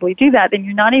possibly do that? Then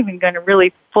you're not even going to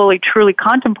really fully, truly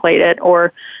contemplate it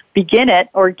or begin it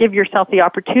or give yourself the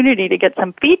opportunity to get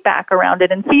some feedback around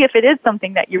it and see if it is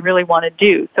something that you really want to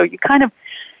do. So you kind of,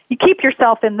 you keep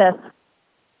yourself in this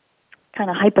kind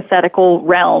of hypothetical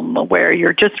realm where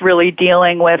you're just really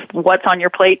dealing with what's on your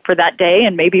plate for that day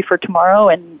and maybe for tomorrow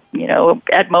and,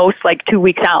 at most like 2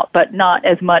 weeks out, but not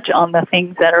as much on the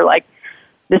things that are like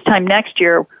this time next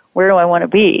year, where do I want to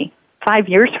be? 5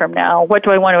 years from now, what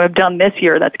do I want to have done this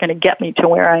year that's going to get me to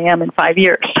where I am in 5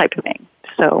 years type of thing.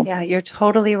 So yeah, you're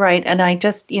totally right. And I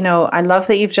just, I love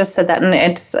that you've just said that, and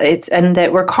it's and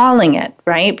that we're calling it,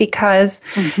 right? Because,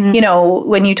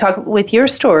 when you talk with your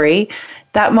story,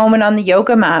 that moment on the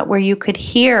yoga mat where you could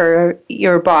hear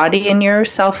your body and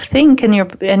yourself think and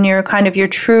your kind of your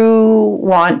true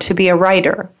want to be a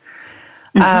writer.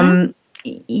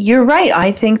 You're right.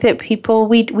 I think that people,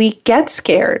 we get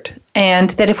scared, and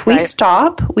that if we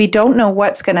stop, we don't know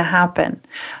what's going to happen.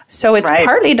 So it's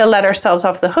partly to let ourselves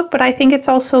off the hook, but I think it's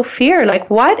also fear. Like,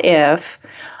 what if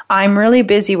I'm really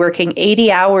busy working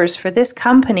 80 hours for this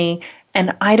company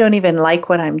and I don't even like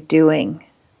what I'm doing?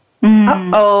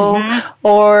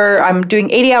 Or I'm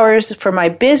doing 80 hours for my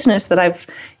business that I've,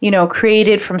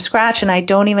 created from scratch and I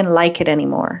don't even like it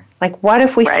anymore. Like, what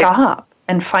if we stop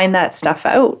and find that stuff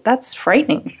out? That's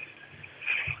frightening.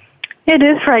 It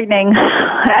is frightening.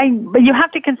 But you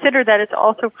have to consider that it's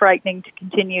also frightening to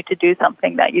continue to do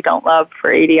something that you don't love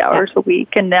for 80 hours a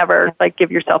week and never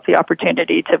give yourself the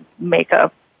opportunity to make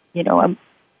an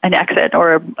exit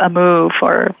or a move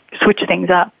or switch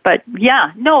things up. But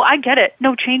I get it.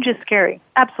 No, change is scary.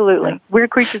 Absolutely. Yeah. We're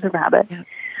creatures of habit. Yeah.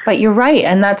 But you're right.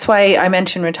 And that's why I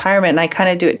mentioned retirement, and I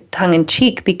kind of do it tongue in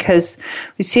cheek, because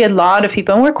we see a lot of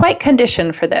people, and we're quite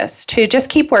conditioned for this, to just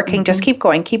keep working, just keep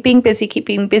going, keep being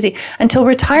busy until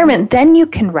retirement. Then you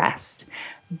can rest.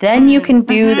 Then you can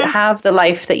have the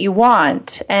life that you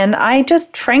want. And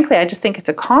frankly, I just think it's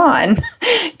a con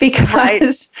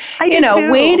because,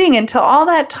 waiting until all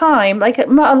that time, like a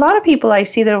lot of people I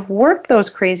see that have worked those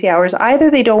crazy hours,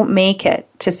 either they don't make it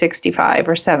to 65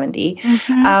 or 70,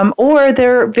 or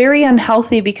they're very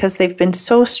unhealthy because they've been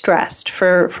so stressed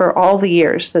for all the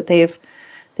years that they've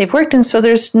worked. And so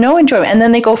there's no enjoyment. And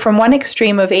then they go from one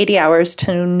extreme of 80 hours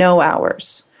to no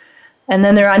hours. And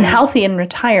then they're unhealthy in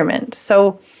retirement.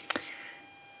 So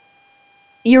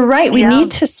you're right. We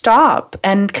need to stop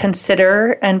and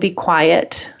consider and be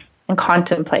quiet and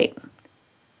contemplate.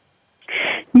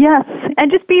 Yes, and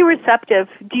just be receptive.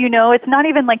 It's not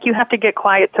even like you have to get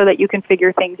quiet so that you can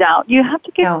figure things out. You have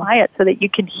to get quiet so that you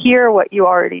can hear what you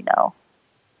already know.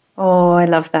 Oh, I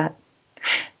love that.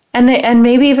 And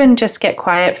maybe even just get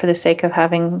quiet for the sake of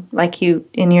having, like you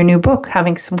in your new book,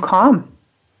 having some calm.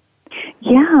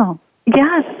 Yeah.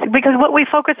 Yes, because what we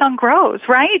focus on grows,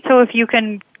 right? So if you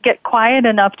can get quiet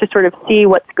enough to sort of see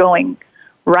what's going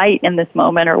right in this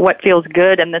moment, or what feels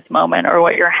good in this moment, or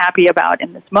what you're happy about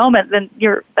in this moment, then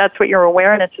that's what your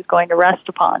awareness is going to rest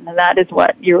upon, and that is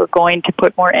what you're going to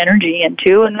put more energy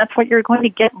into, and that's what you're going to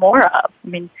get more of. I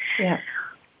mean,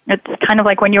 it's kind of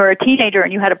like when you were a teenager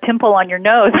and you had a pimple on your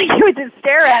nose, like you would just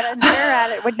stare at it,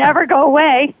 it would never go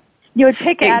away. You would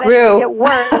pick at it and get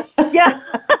worse.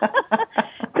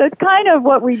 So it's kind of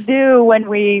what we do when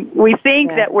we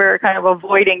think that we're kind of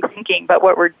avoiding thinking, but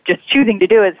what we're just choosing to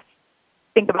do is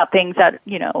think about things that,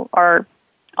 are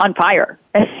on fire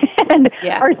and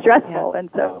are stressful. And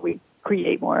so we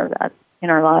create more of that in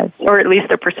our lives, or at least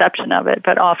the perception of it,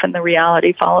 but often the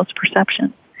reality follows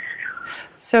perception.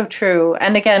 So true.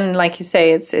 And again, like you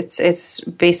say, it's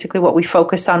basically what we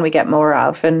focus on, we get more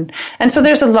of. And so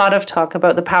there's a lot of talk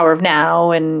about the power of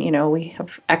now. And, we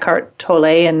have Eckhart Tolle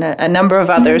and a number of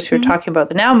others who are talking about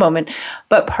the now moment.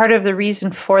 But part of the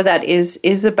reason for that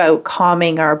is about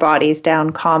calming our bodies down,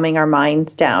 calming our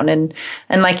minds down. And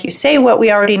like you say, what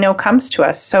we already know comes to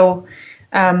us. So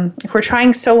if we're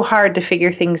trying so hard to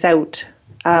figure things out,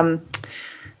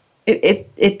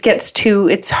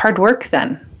 it's hard work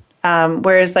then.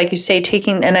 Whereas, like you say, you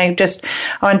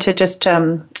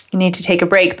need to take a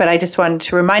break, but I just wanted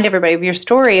to remind everybody of your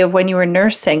story of when you were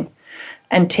nursing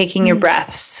and taking your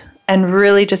breaths and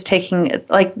really just taking,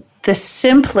 like, the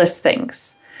simplest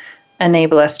things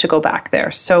enable us to go back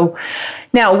there. So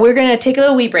now we're going to take a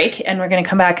little wee break, and we're going to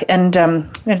come back and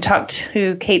I'm going to talk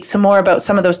to Kate some more about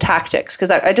some of those tactics, because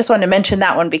I just wanted to mention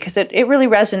that one because it really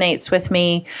resonates with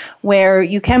me, where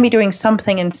you can be doing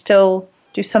something and still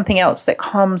do something else that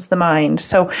calms the mind.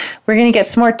 So we're going to get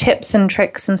some more tips and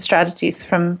tricks and strategies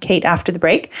from Kate after the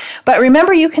break. But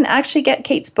remember, you can actually get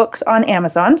Kate's books on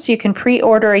Amazon. So you can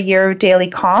pre-order A Year of Daily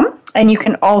Calm, and you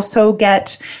can also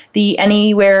get the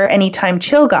Anywhere, Anytime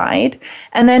Chill Guide.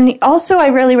 And then also, I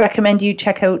really recommend you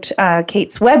check out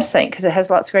Kate's website, because it has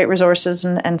lots of great resources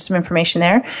and some information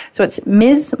there. So it's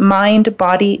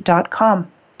MsMindBody.com.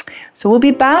 So we'll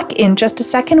be back in just a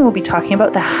second. We'll be talking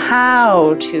about the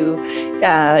how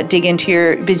to dig into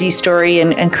your busy story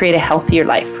and create a healthier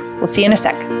life. We'll see you in a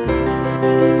sec.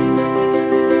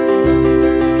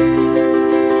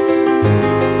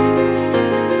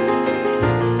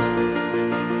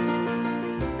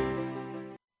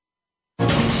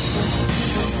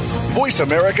 Voice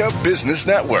America Business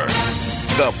Network,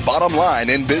 the bottom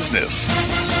line in business.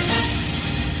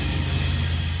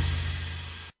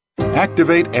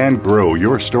 Activate and grow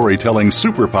your storytelling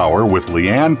superpower with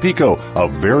Leanne Pico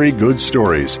of Very Good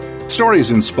Stories.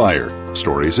 Stories inspire,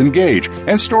 stories engage,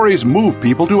 and stories move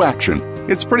people to action.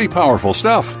 It's pretty powerful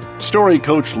stuff. Story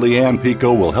coach Leanne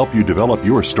Pico will help you develop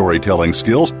your storytelling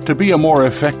skills to be a more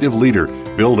effective leader,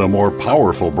 build a more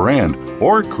powerful brand,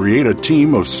 or create a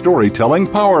team of storytelling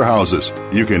powerhouses.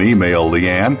 You can email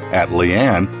Leanne at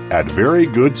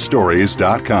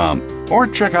verygoodstories.com or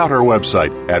check out her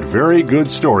website at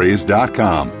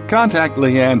verygoodstories.com. Contact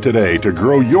Leanne today to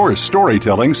grow your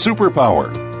storytelling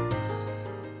superpower.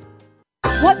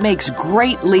 What makes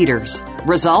great leaders?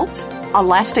 Results? A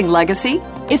lasting legacy?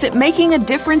 Is it making a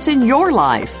difference in your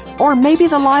life? Or maybe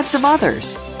the lives of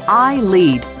others? I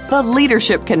Lead, the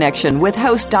Leadership Connection with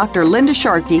host Dr. Linda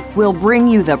Sharkey will bring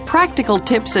you the practical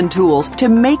tips and tools to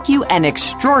make you an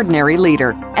extraordinary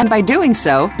leader. And by doing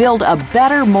so, build a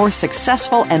better, more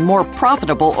successful, and more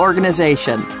profitable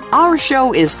organization. Our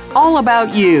show is all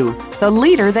about you, the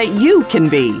leader that you can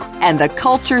be, and the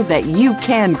culture that you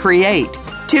can create.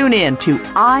 Tune in to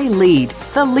I Lead,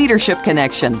 the Leadership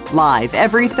Connection, live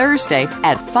every Thursday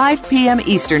at 5 p.m.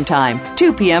 Eastern Time,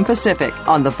 2 p.m. Pacific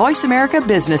on the Voice America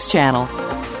Business Channel.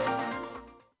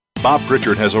 Bob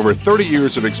Pritchard has over 30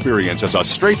 years of experience as a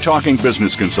straight-talking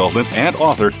business consultant and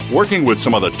author working with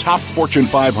some of the top Fortune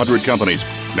 500 companies.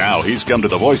 Now he's come to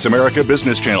the Voice America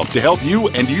Business Channel to help you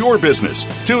and your business.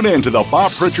 Tune in to the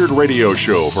Bob Pritchard Radio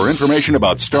Show for information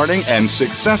about starting and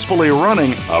successfully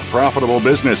running a profitable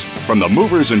business. From the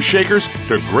movers and shakers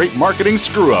to great marketing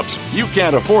screw-ups, you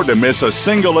can't afford to miss a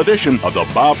single edition of the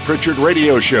Bob Pritchard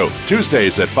Radio Show.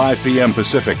 Tuesdays at 5 p.m.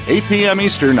 Pacific, 8 p.m.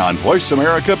 Eastern on Voice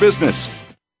America Business.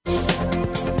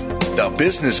 The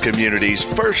business community's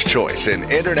first choice in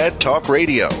Internet Talk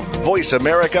Radio. Voice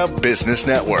America Business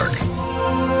Network.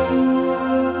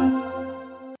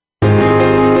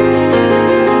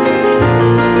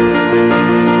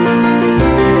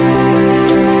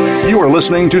 You are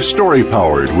listening to Story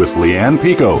Powered with Leanne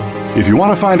Pico. If you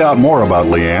want to find out more about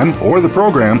Leanne or the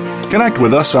program, connect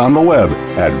with us on the web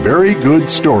at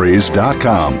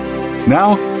verygoodstories.com.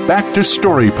 Now, back to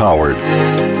Story Powered.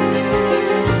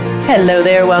 Hello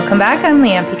there, welcome back. I'm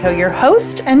Leanne Pico, your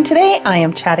host, and today I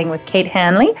am chatting with Kate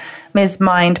Hanley, Ms.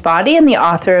 MindBody, and the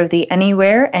author of the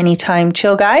Anywhere, Anytime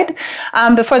Chill Guide.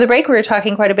 Before the break, we were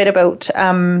talking quite a bit about,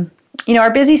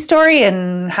 our busy story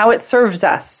and how it serves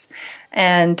us.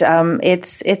 And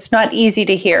it's not easy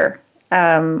to hear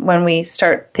when we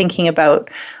start thinking about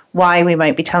why we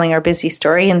might be telling our busy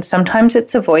story. And sometimes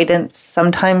it's avoidance,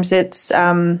 sometimes it's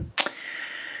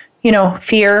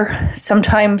fear.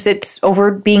 Sometimes it's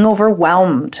being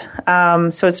overwhelmed.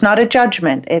 So it's not a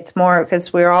judgment. It's more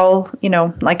because we're all,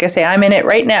 like I say, I'm in it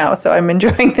right now. So I'm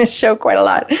enjoying this show quite a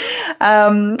lot.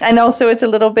 And also it's a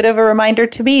little bit of a reminder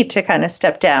to me to kind of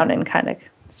step down and kind of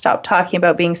stop talking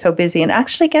about being so busy and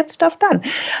actually get stuff done.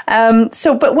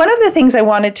 But one of the things I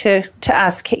wanted to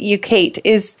ask you, Kate,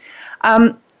 is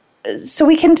so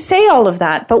we can say all of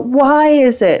that, but why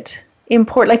is it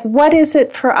important? Like, what is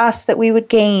it for us that we would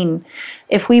gain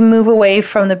if we move away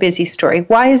from the busy story?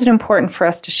 Why is it important for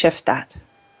us to shift that?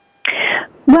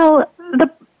 Well,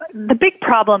 the big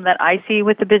problem that I see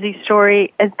with the busy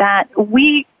story is that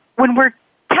when we're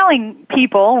telling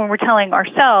people, when we're telling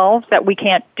ourselves that we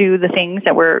can't do the things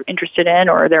that we're interested in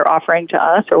or they're offering to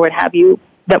us or what have you,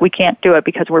 that we can't do it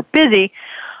because we're busy,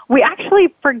 we actually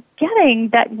forgetting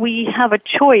that we have a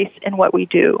choice in what we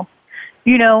do.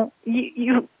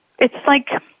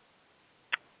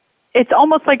 It's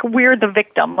almost like we're the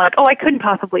victim. Like, oh, I couldn't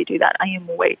possibly do that. I am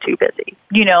way too busy.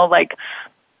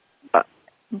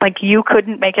 Like you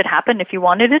couldn't make it happen if you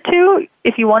wanted it to.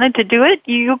 If you wanted to do it,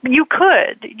 you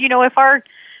could.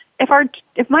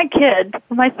 If my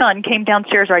son came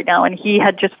downstairs right now and he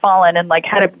had just fallen and like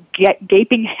had a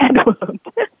gaping head wound,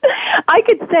 I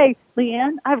could say,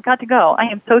 Leanne, I've got to go. I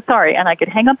am so sorry. And I could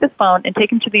hang up this phone and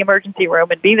take him to the emergency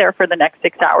room and be there for the next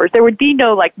 6 hours. There would be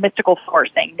no like mystical force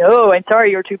saying, no, I'm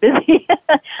sorry, you're too busy.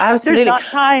 Absolutely. There's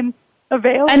not time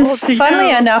available and to you.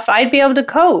 Funnily enough, I'd be able to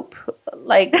cope.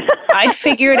 Like, I'd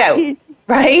figure it out,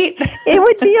 right? It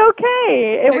would be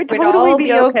okay. It would totally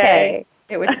be okay.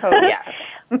 It would totally, yeah.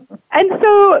 And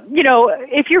so,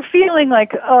 if you're feeling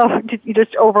like, oh, you're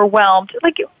just overwhelmed,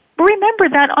 like remember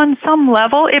that on some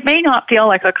level, it may not feel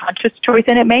like a conscious choice,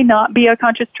 and it may not be a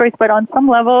conscious choice, but on some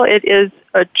level, it is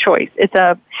a choice. It's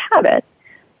a habit,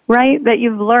 right, that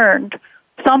you've learned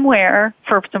somewhere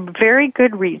for some very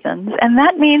good reasons, and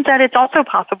that means that it's also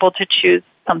possible to choose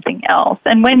something else.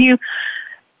 And when you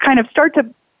kind of start to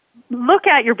look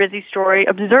at your busy story,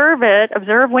 observe it,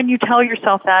 observe when you tell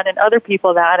yourself that and other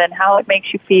people that and how it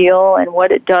makes you feel and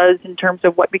what it does in terms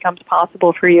of what becomes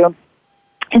possible for you,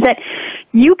 is that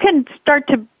you can start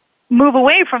to move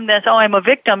away from this, oh, I'm a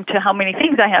victim to how many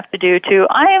things I have to do, to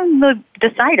I am the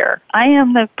decider. I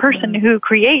am the person who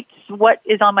creates what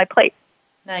is on my plate.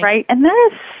 Nice. Right? And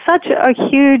that is such a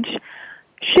huge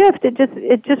shift.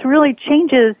 It just really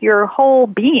changes your whole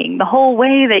being, the whole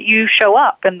way that you show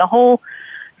up and the whole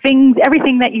things,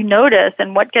 everything that you notice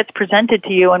and what gets presented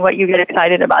to you and what you get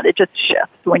excited about. It just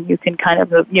shifts when you can kind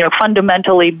of,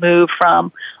 fundamentally move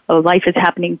from, oh, life is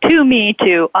happening to me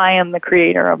to I am the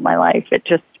creator of my life. It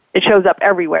shows up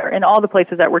everywhere in all the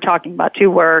places that we're talking about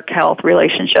too, work, health,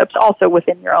 relationships, also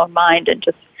within your own mind and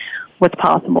just what's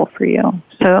possible for you.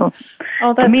 So,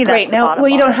 that's great. Now,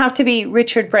 you don't have to be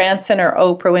Richard Branson or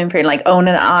Oprah Winfrey and like own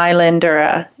an island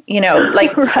or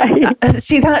right.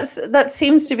 See, that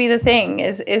seems to be the thing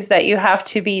is that you have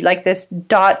to be like this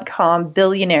 .com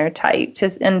billionaire type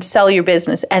and sell your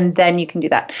business, and then you can do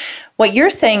that. What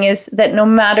you're saying is that no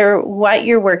matter what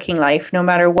your working life, no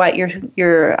matter what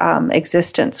your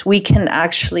existence, we can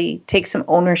actually take some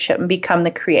ownership and become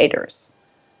the creators.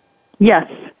 Yes,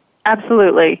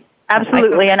 absolutely.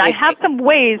 Absolutely. And I have some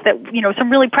ways that,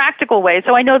 some really practical ways.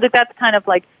 So I know that that's kind of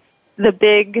like the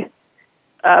big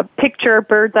picture,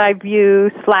 bird's eye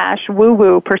view /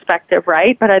 woo-woo perspective,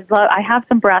 right? But I have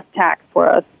some brass tacks for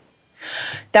us.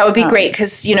 That would be great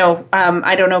because,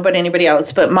 I don't know about anybody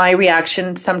else, but my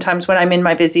reaction sometimes when I'm in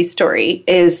my busy story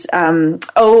is,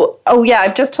 oh yeah,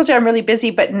 I've just told you I'm really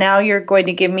busy, but now you're going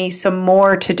to give me some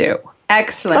more to do.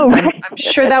 Excellent. Oh, right. I'm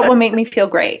sure that will make me feel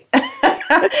great.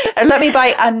 And let me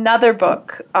buy another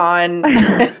book on.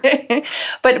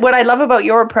 But what I love about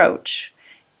your approach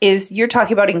is you're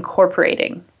talking about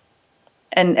incorporating.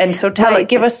 And so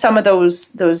give us some of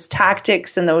those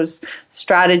tactics and those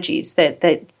strategies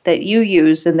that you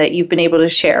use and that you've been able to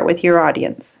share with your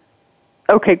audience.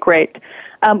 Okay, great.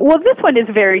 Well, this one is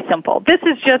very simple. This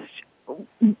is just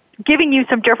giving you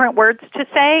some different words to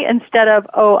say instead of,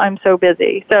 oh, I'm so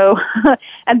busy. So,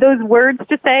 and those words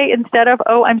to say instead of,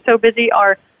 oh, I'm so busy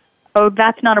are, oh,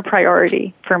 that's not a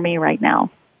priority for me right now.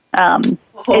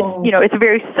 It's a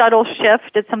very subtle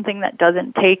shift. It's something that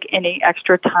doesn't take any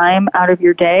extra time out of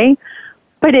your day,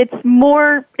 but it's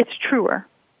truer,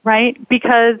 right?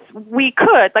 Because we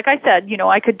could, like I said,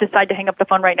 I could decide to hang up the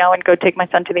phone right now and go take my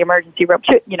son to the emergency room.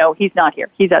 He's not here.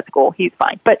 He's at school. He's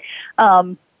fine. But,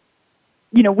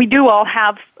 we do all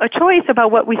have a choice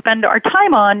about what we spend our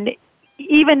time on,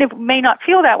 even if it may not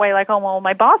feel that way, like, oh, well,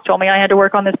 my boss told me I had to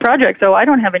work on this project, so I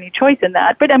don't have any choice in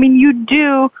that. But, you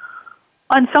do,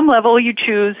 on some level, you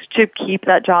choose to keep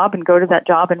that job and go to that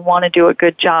job and want to do a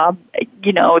good job.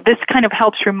 This kind of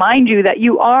helps remind you that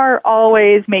you are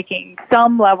always making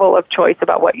some level of choice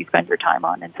about what you spend your time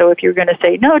on. And so if you're going to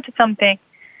say no to something,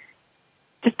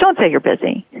 just don't say you're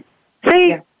busy.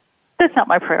 Say, that's not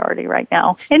my priority right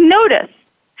now. And notice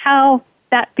how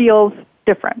that feels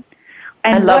different.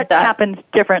 And I love what that. happens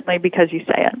differently because you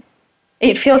say it.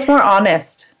 It feels more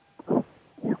honest.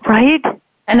 Right?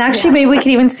 And actually, maybe we could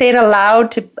even say it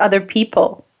aloud to other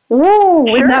people. Whoa,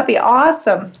 wouldn't that be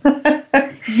awesome?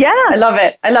 Yeah. I love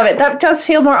it. That does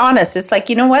feel more honest. It's like,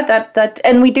 you know what,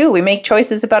 and we make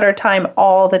choices about our time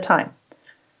all the time.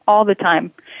 All the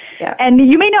time. Yeah.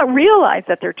 And you may not realize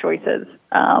that they're choices,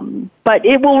 but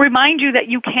it will remind you that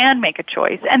you can make a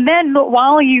choice. And then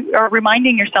while you are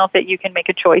reminding yourself that you can make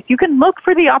a choice, you can look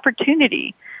for the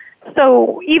opportunity.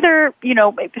 So either,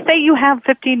 say you have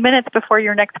 15 minutes before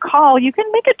your next call, you can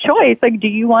make a choice. Like, do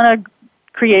you want to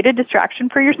create a distraction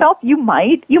for yourself? You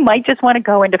might just want to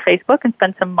go into Facebook and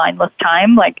spend some mindless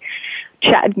time, like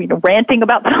chat, ranting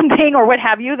about something or what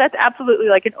have you. That's absolutely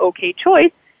like an okay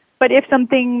choice. But if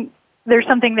there's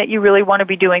something that you really want to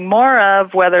be doing more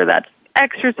of, whether that's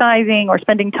exercising or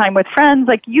spending time with friends,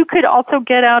 like you could also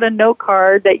get out a note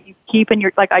card that you keep in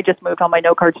your, like I just moved all my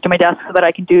note cards to my desk so that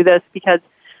I can do this because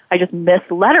I just miss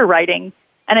letter writing.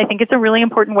 And I think it's a really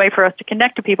important way for us to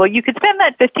connect to people. You could spend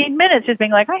that 15 minutes just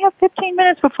being like, I have 15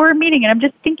 minutes before a meeting and I'm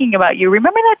just thinking about you.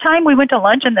 Remember that time we went to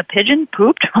lunch and the pigeon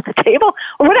pooped on the table?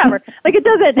 Or whatever. Like it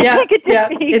doesn't.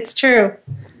 It's true.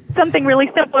 Something really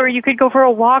simple, or you could go for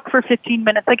a walk for 15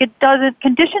 minutes. Like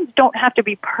conditions don't have to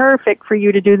be perfect for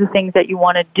you to do the things that you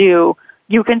want to do.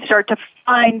 You can start to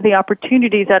find the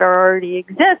opportunities that already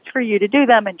exist for you to do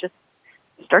them and just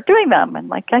start doing them. And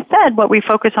like I said, what we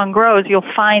focus on grows. You'll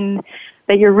find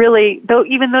that you're really, though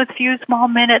even those few small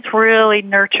minutes really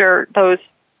nurture those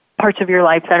parts of your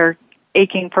life that are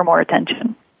aching for more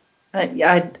attention.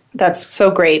 That's so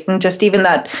great. And just even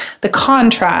that, the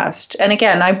contrast. And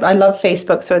again, I love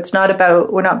Facebook, so it's not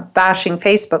about, we're not bashing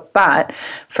Facebook, but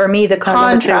for me, the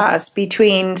contrast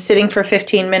between sitting for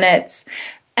 15 minutes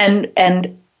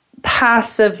and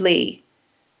passively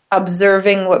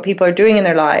observing what people are doing in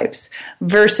their lives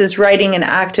versus writing an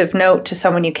active note to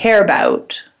someone you care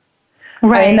about.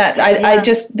 Right. I mean, I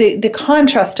just, the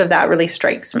contrast of that really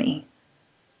strikes me.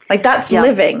 Like that's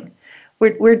living.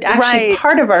 We're actually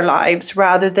part of our lives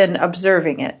rather than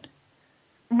observing it.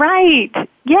 Right.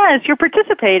 Yes, you're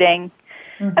participating.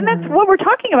 Mm-hmm. And that's what we're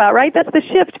talking about, right? That's the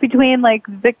shift between like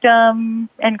victim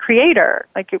and creator.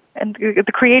 And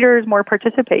the creator is more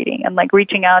participating and like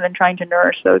reaching out and trying to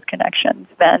nourish those connections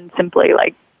than simply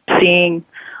like seeing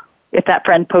if that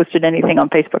friend posted anything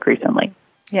on Facebook recently.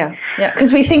 Yeah.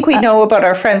 Because we think we know about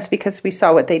our friends because we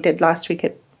saw what they did last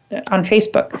week on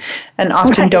Facebook, and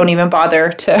often don't even bother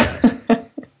to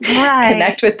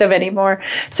connect with them anymore.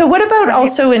 So what about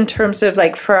also in terms of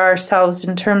like for ourselves,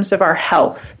 in terms of our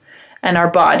health and our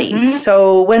bodies? Mm-hmm.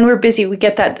 So when we're busy, we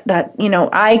get that,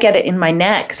 I get it in my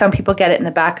neck. Some people get it in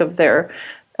the back of their,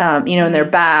 in their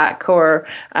back or,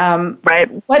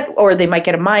 or they might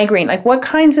get a migraine. Like what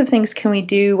kinds of things can we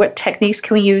do? What techniques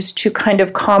can we use to kind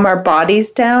of calm our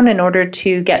bodies down in order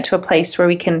to get to a place where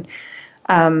we can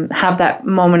have that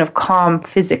moment of calm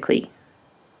physically?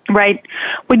 Right.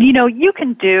 Well, you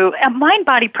can do a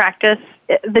mind-body practice.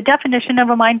 The definition of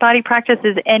a mind-body practice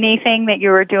is anything that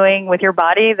you are doing with your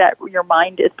body that your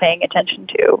mind is paying attention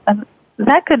to. And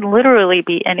that could literally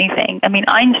be anything. I mean,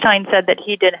 Einstein said that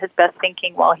he did his best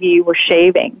thinking while he was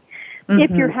shaving. Mm-hmm.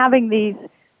 If you're having these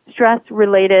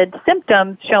stress-related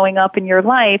symptoms showing up in your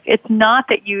life, it's not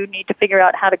that you need to figure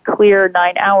out how to clear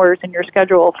 9 hours in your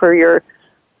schedule for your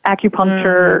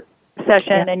acupuncture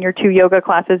session and your 2 yoga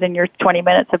classes and your 20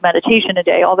 minutes of meditation a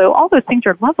day, although all those things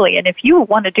are lovely. And if you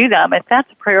want to do them, if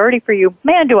that's a priority for you,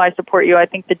 man, do I support you. I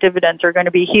think the dividends are going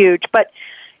to be huge. But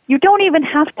you don't even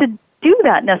have to do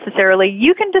that necessarily.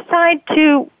 You can decide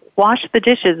to wash the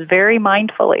dishes very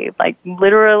mindfully, like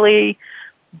literally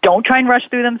don't try and rush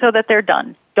through them so that they're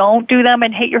done. Don't do them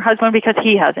and hate your husband because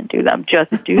he hasn't do them.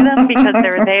 Just do them because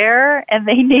they're there and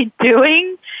they need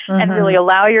doing, and really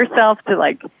allow yourself to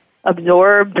like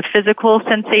absorb the physical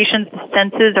sensations. The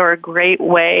senses are a great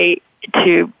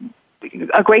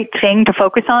thing to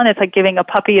focus on. It's like giving a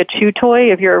puppy a chew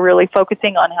toy. If you're really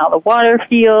focusing on how the water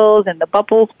feels and the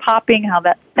bubbles popping, how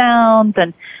that sounds,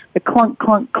 and the clunk,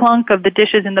 clunk, clunk of the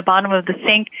dishes in the bottom of the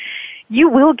sink, you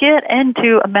will get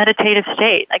into a meditative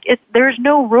state. Like there's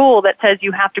no rule that says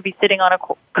you have to be sitting on a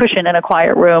cushion in a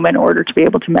quiet room in order to be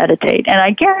able to meditate. And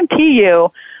I guarantee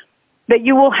you that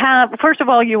you will have, first of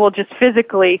all, you will just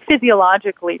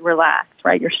physiologically relax,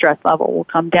 right? Your stress level will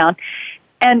come down.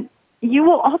 And you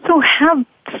will also have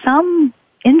some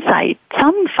insight,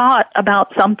 some thought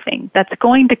about something that's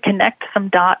going to connect some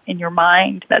dot in your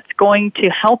mind, that's going to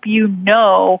help you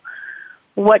know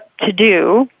what to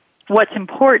do, what's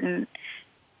important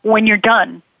when you're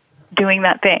done doing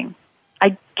that thing.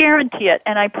 I guarantee it.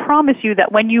 And I promise you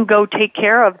that when you go take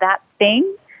care of that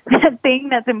thing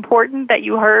that's important that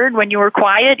you heard when you were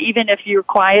quiet, even if your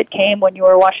quiet came when you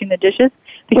were washing the dishes.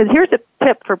 Because here's a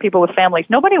tip for people with families.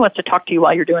 Nobody wants to talk to you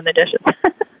while you're doing the dishes.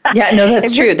 Yeah, no,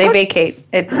 that's true. They vacate.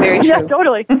 It's very true. Yeah,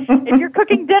 totally. If you're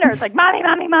cooking dinner, it's like, mommy,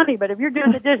 mommy, mommy. But if you're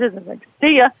doing the dishes, it's like,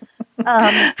 see ya.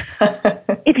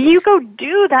 If you go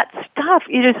do that stuff,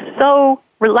 it is so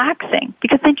relaxing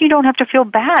because then you don't have to feel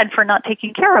bad for not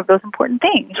taking care of those important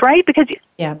things, right? Because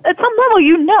at some level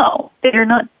you know that you're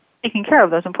not taking care of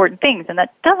those important things, and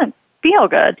that doesn't feel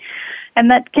good.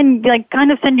 And that can like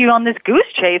kind of send you on this goose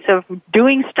chase of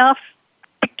doing stuff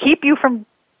to keep you from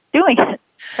doing it.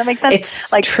 Does that make sense?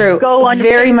 It's like true. Go on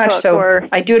very much so.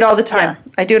 I do it all the time.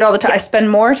 Yeah. I do it all the time. I spend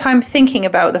more time thinking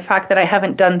about the fact that I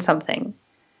haven't done something,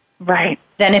 right,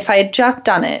 than if I had just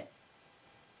done it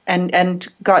and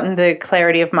gotten the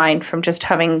clarity of mind from just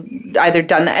having either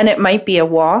done that. And it might be a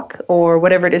walk or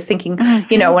whatever it is, thinking,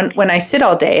 when I sit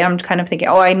all day, I'm kind of thinking,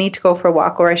 I need to go for a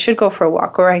walk, or I should go for a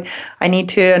walk, or I need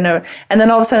to, and then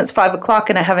all of a sudden it's 5:00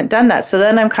 and I haven't done that. So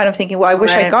then I'm kind of thinking, I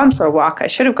wish I'd gone for a walk. I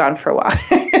should have gone for a walk.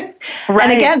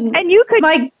 And again, and you could,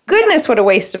 my goodness, what a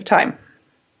waste of time.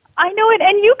 I know it.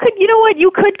 And you could,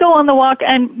 you could go on the walk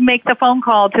and make the phone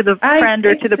call to the friend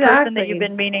or to the person that you've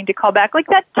been meaning to call back. Like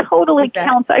that totally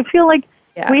counts. I feel like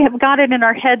we have got it in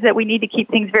our heads that we need to keep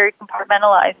things very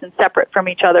compartmentalized and separate from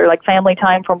each other, like family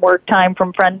time from work time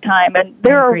from friend time. And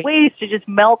there are ways to just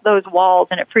melt those walls,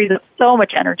 and it frees up so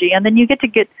much energy. And then you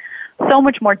get so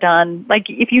much more done. Like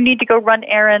if you need to go run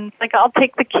errands, like I'll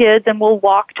take the kids and we'll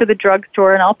walk to the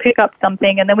drugstore and I'll pick up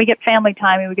something, and then we get family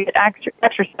time and we get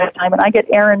exercise time, and I get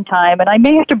errand time, and I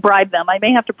may have to bribe them. I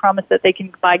may have to promise that they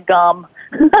can buy gum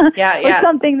or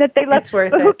something that they love.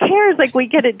 But who cares? Like we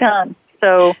get it done.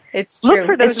 So it's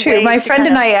true. It's true. My friend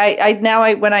and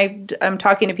I when I'm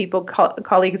talking to people,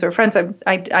 colleagues or friends, I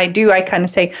kind of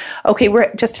say, okay,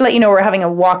 we're just to let you know, we're having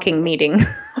a walking meeting.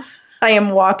 I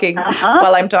am walking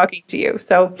while I'm talking to you.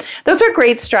 So those are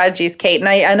great strategies, Kate.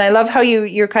 And I love how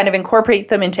you kind of incorporate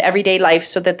them into everyday life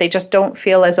so that they just don't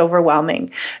feel as overwhelming.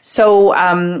 So,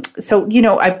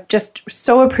 I just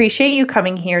so appreciate you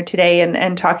coming here today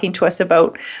and talking to us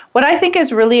about what I think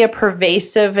is really a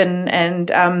pervasive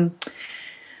and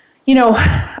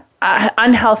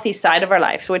unhealthy side of our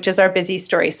lives, which is our busy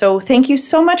story. So thank you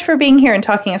so much for being here and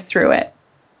talking us through it.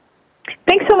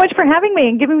 Thanks so much for having me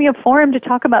and giving me a forum to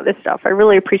talk about this stuff. I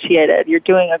really appreciate it. You're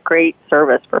doing a great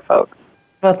service for folks.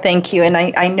 Well, thank you. And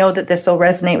I know that this will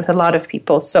resonate with a lot of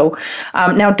people. So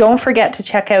now don't forget to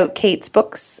check out Kate's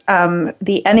books,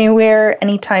 The Anywhere,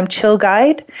 Anytime Chill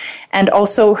Guide, and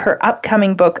also her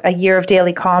upcoming book, A Year of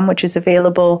Daily Calm, which is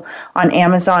available on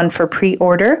Amazon for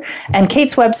pre-order. And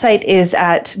Kate's website is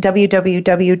at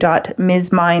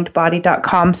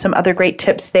www.MindBody.com. Some other great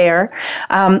tips there.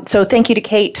 So thank you to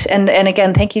Kate. And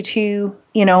again, thank you to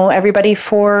everybody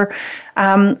for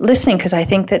listening, because I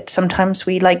think that sometimes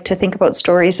we like to think about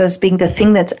stories as being the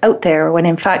thing that's out there, when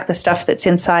in fact the stuff that's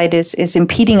inside is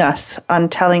impeding us on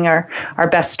telling our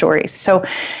best stories. So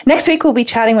next week we'll be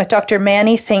chatting with Dr.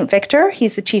 Manny St. Victor.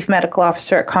 He's the Chief Medical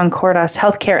Officer at Concordas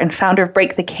Healthcare and founder of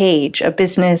Break the Cage, a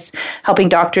business helping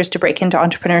doctors to break into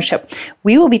entrepreneurship.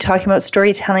 We will be talking about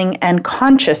storytelling and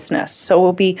consciousness. So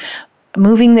we'll be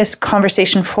moving this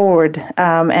conversation forward.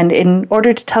 And in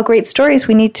order to tell great stories,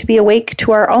 we need to be awake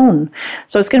to our own.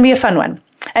 So it's going to be a fun one.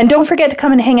 And don't forget to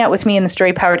come and hang out with me in the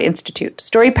Story Powered Institute.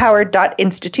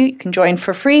 Storypowered.institute. You can join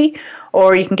for free,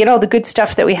 or you can get all the good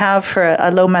stuff that we have for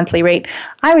a low monthly rate.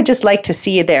 I would just like to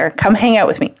see you there. Come hang out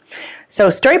with me. So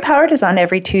Story Powered is on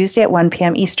every Tuesday at 1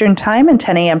 p.m. Eastern Time and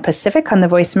 10 a.m. Pacific on the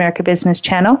Voice America Business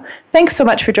Channel. Thanks so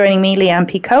much for joining me, Leanne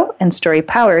Picot, and Story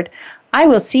Powered. I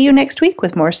will see you next week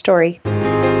with more story.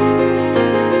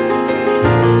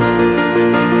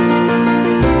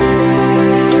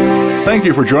 Thank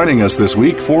you for joining us this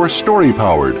week for Story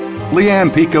Powered.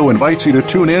 Leanne Picot invites you to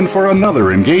tune in for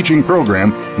another engaging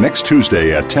program next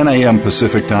Tuesday at 10 a.m.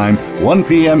 Pacific Time, 1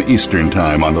 p.m. Eastern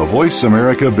Time on the Voice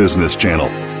America Business Channel.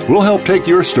 We'll help take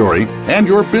your story and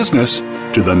your business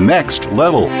to the next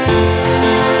level.